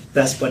we've been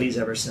best buddies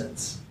ever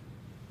since.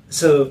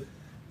 So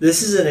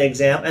this is an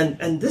example,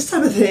 and this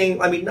type of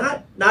thing, I mean,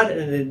 not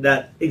in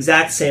that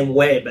exact same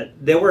way, but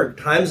there were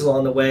times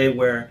along the way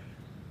where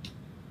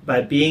by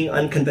being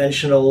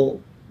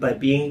unconventional, by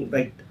being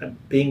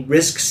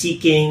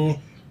risk-seeking,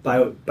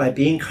 by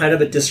being kind of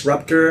a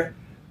disruptor,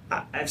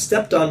 I've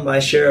stepped on my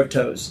share of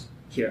toes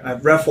here.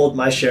 I've ruffled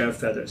my share of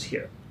feathers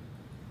here.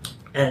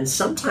 And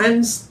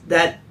sometimes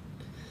that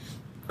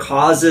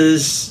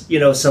causes,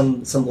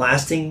 some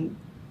lasting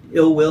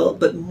ill will,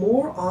 but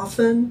more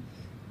often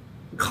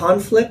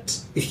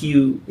conflict, if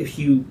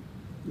you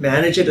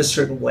manage it a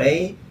certain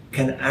way,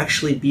 can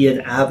actually be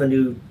an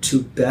avenue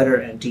to better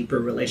and deeper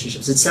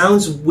relationships. It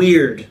sounds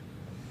weird,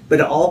 but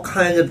it all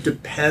kind of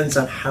depends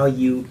on how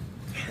you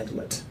handle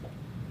it.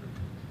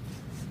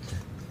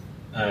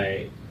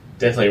 I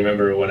definitely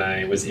remember when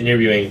I was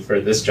interviewing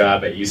for this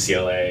job at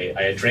UCLA,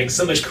 I had drank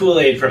so much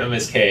Kool-Aid from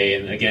MSK,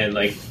 and again,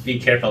 be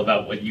careful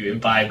about what you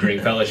imbibe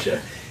during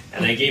fellowship.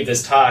 And I gave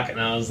this talk,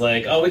 and I was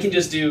like, we can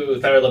just do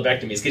thyroid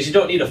lobectomies, because you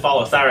don't need to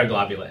follow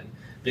thyroglobulin,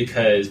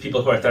 because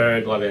people who are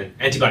thyroglobulin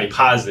antibody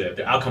positive,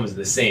 their outcomes are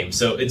the same.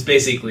 So it just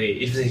makes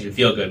you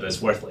feel good, but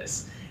it's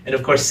worthless. And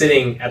of course,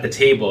 sitting at the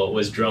table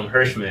was Jerome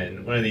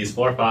Hirschman, one of these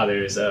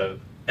forefathers of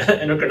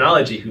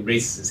endocrinology, who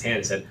raises his hand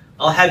and said,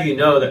 I'll have you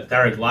know that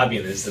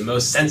thyroglobulin is the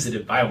most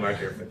sensitive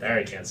biomarker for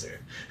thyroid cancer.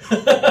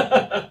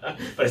 But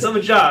it's on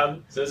the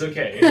job, so it's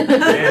okay.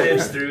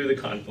 Manage through the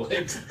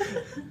conflict.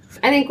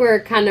 I think we're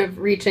kind of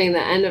reaching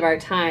the end of our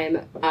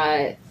time.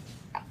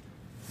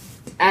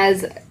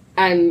 As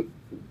I'm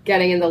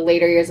getting in the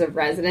later years of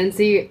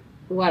residency,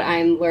 what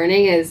I'm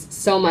learning is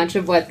so much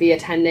of what the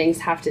attendings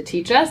have to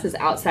teach us is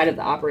outside of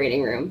the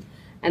operating room.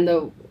 And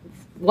the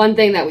one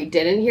thing that we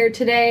didn't hear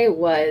today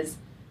was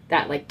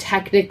that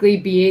technically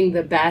being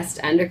the best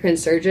endocrine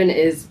surgeon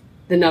is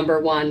the number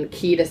one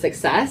key to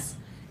success.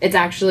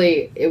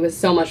 It was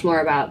so much more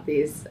about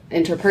these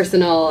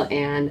interpersonal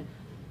and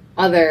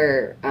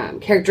other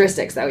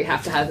characteristics that we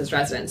have to have as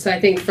residents. So I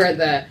think for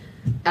the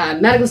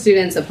medical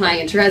students applying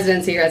into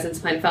residency, residents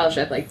applying to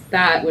fellowship,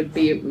 that would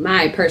be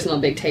my personal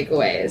big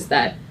takeaway, is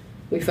that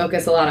we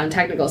focus a lot on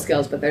technical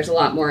skills, but there's a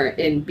lot more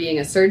in being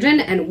a surgeon,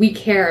 and we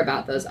care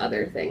about those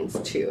other things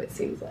too, it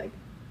seems like.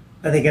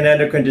 I think in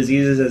endocrine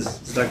diseases,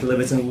 as Dr.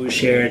 Livingston Wu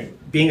shared,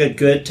 being a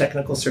good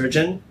technical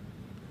surgeon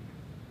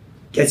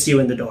gets you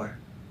in the door.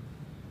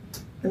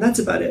 And that's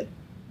about it.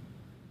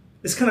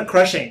 It's kind of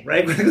crushing,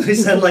 right? We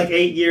spend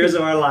 8 years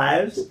of our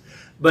lives,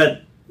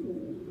 but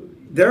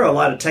there are a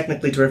lot of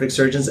technically terrific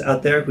surgeons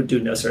out there who do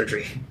no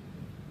surgery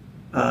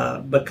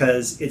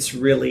because it's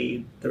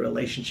really the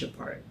relationship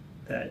part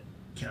that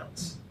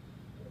counts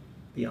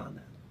beyond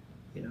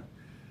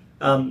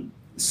that,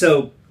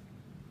 So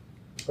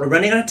we're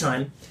running out of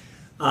time.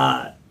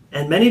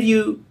 And many of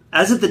you,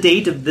 as of the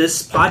date of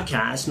this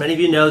podcast, many of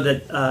you know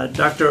that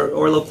Dr.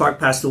 Orlo Clark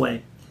passed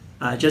away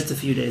just a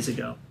few days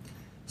ago.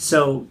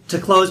 So to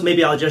close,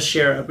 maybe I'll just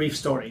share a brief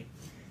story.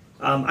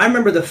 I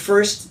remember the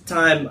first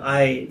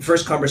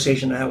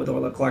conversation I had with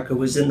Orlo Clark, who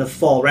was in the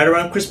fall, right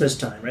around Christmas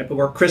time, right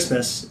before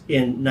Christmas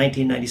in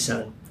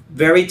 1997.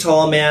 Very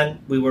tall man.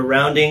 We were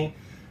rounding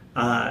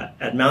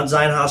at Mount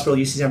Zion Hospital,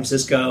 UC San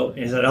Francisco,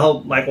 and he said,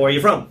 Michael, where are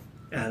you from?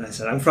 And I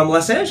said, I'm from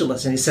Los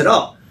Angeles. And he said,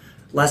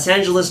 Los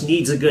Angeles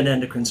needs a good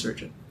endocrine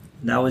surgeon.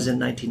 And that was in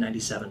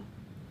 1997.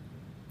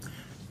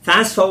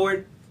 Fast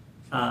forward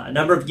a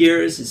number of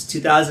years, it's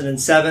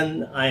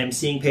 2007. I am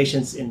seeing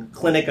patients in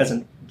clinic as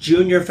a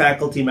junior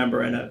faculty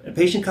member, and a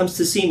patient comes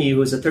to see me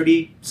who is a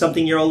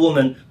 30-something-year-old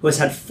woman who has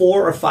had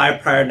 4 or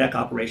 5 prior neck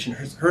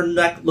operations. Her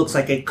neck looks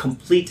like a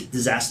complete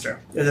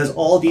disaster. It has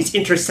all these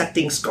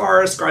intersecting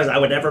scars I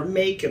would never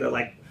make, and they're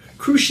like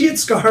cruciate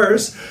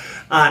scars.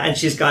 And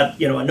she's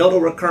got, a nodal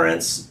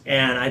recurrence,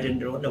 and I didn't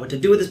know what to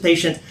do with this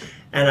patient.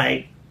 And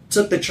I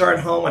took the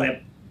chart home, and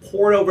I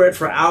pored over it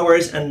for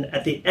hours. And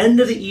at the end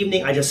of the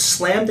evening, I just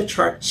slammed the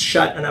chart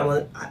shut, and I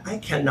went, I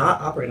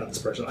cannot operate on this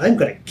person. I'm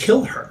going to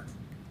kill her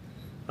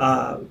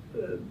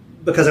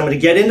because I'm going to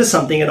get into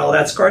something and all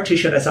that scar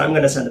tissue. And I said, I'm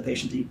going to send the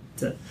patient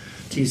to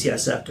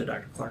UCSF, to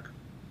Dr. Clark.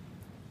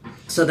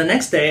 So the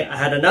next day, I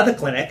had another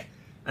clinic,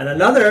 and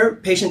another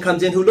patient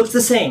comes in who looks the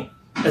same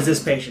as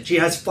this patient. She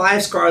has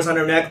 5 scars on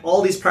her neck,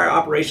 all these prior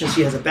operations.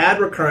 She has a bad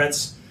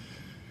recurrence.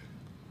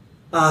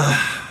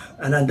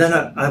 And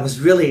then I was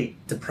really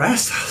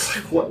depressed. I was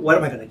like, what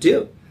am I going to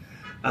do?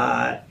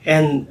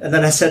 And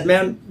then I said,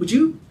 ma'am,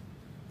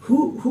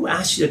 who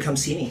asked you to come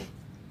see me?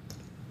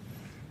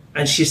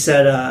 And she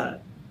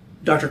said,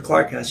 Dr.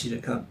 Clark asked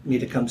me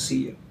to come see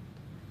you.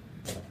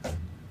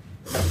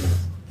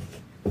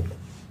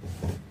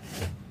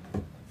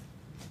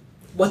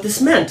 what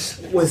this meant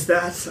was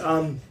that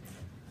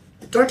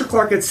Dr.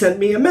 Clark had sent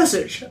me a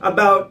message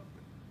about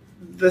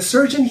the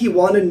surgeon he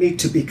wanted me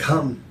to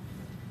become.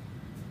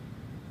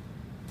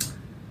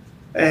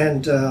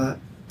 And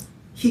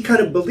he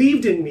kind of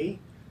believed in me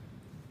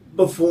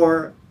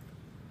before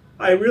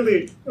I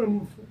really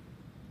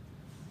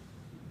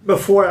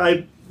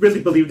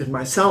believed in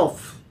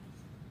myself.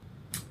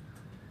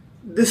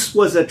 This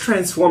was a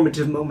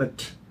transformative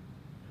moment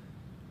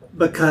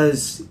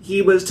because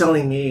he was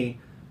telling me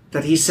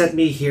that he sent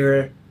me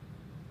here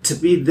to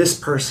be this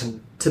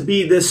person, to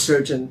be this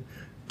surgeon,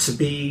 to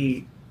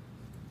be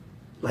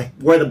like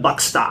where the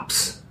buck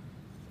stops.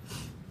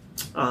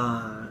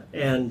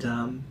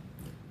 And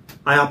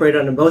I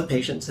operated on both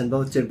patients and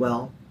both did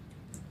well.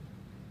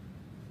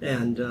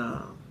 And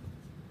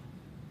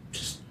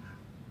just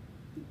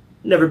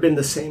never been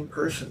the same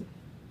person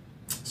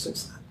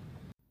since then.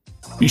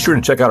 Be sure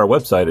to check out our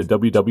website at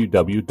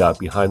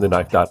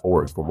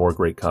www.behindtheknife.org for more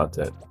great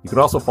content. You can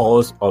also follow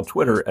us on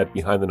Twitter at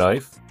Behind the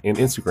Knife and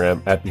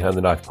Instagram at Behind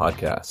the Knife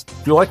Podcast.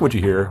 If you like what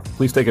you hear,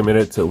 please take a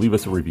minute to leave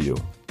us a review.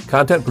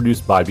 Content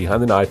produced by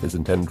Behind the Knife is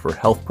intended for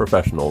health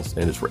professionals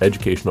and is for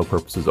educational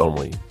purposes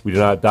only. We do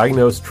not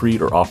diagnose,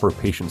 treat, or offer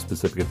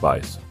patient-specific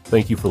advice.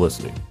 Thank you for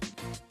listening.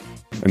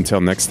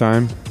 Until next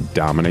time,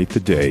 dominate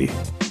the day.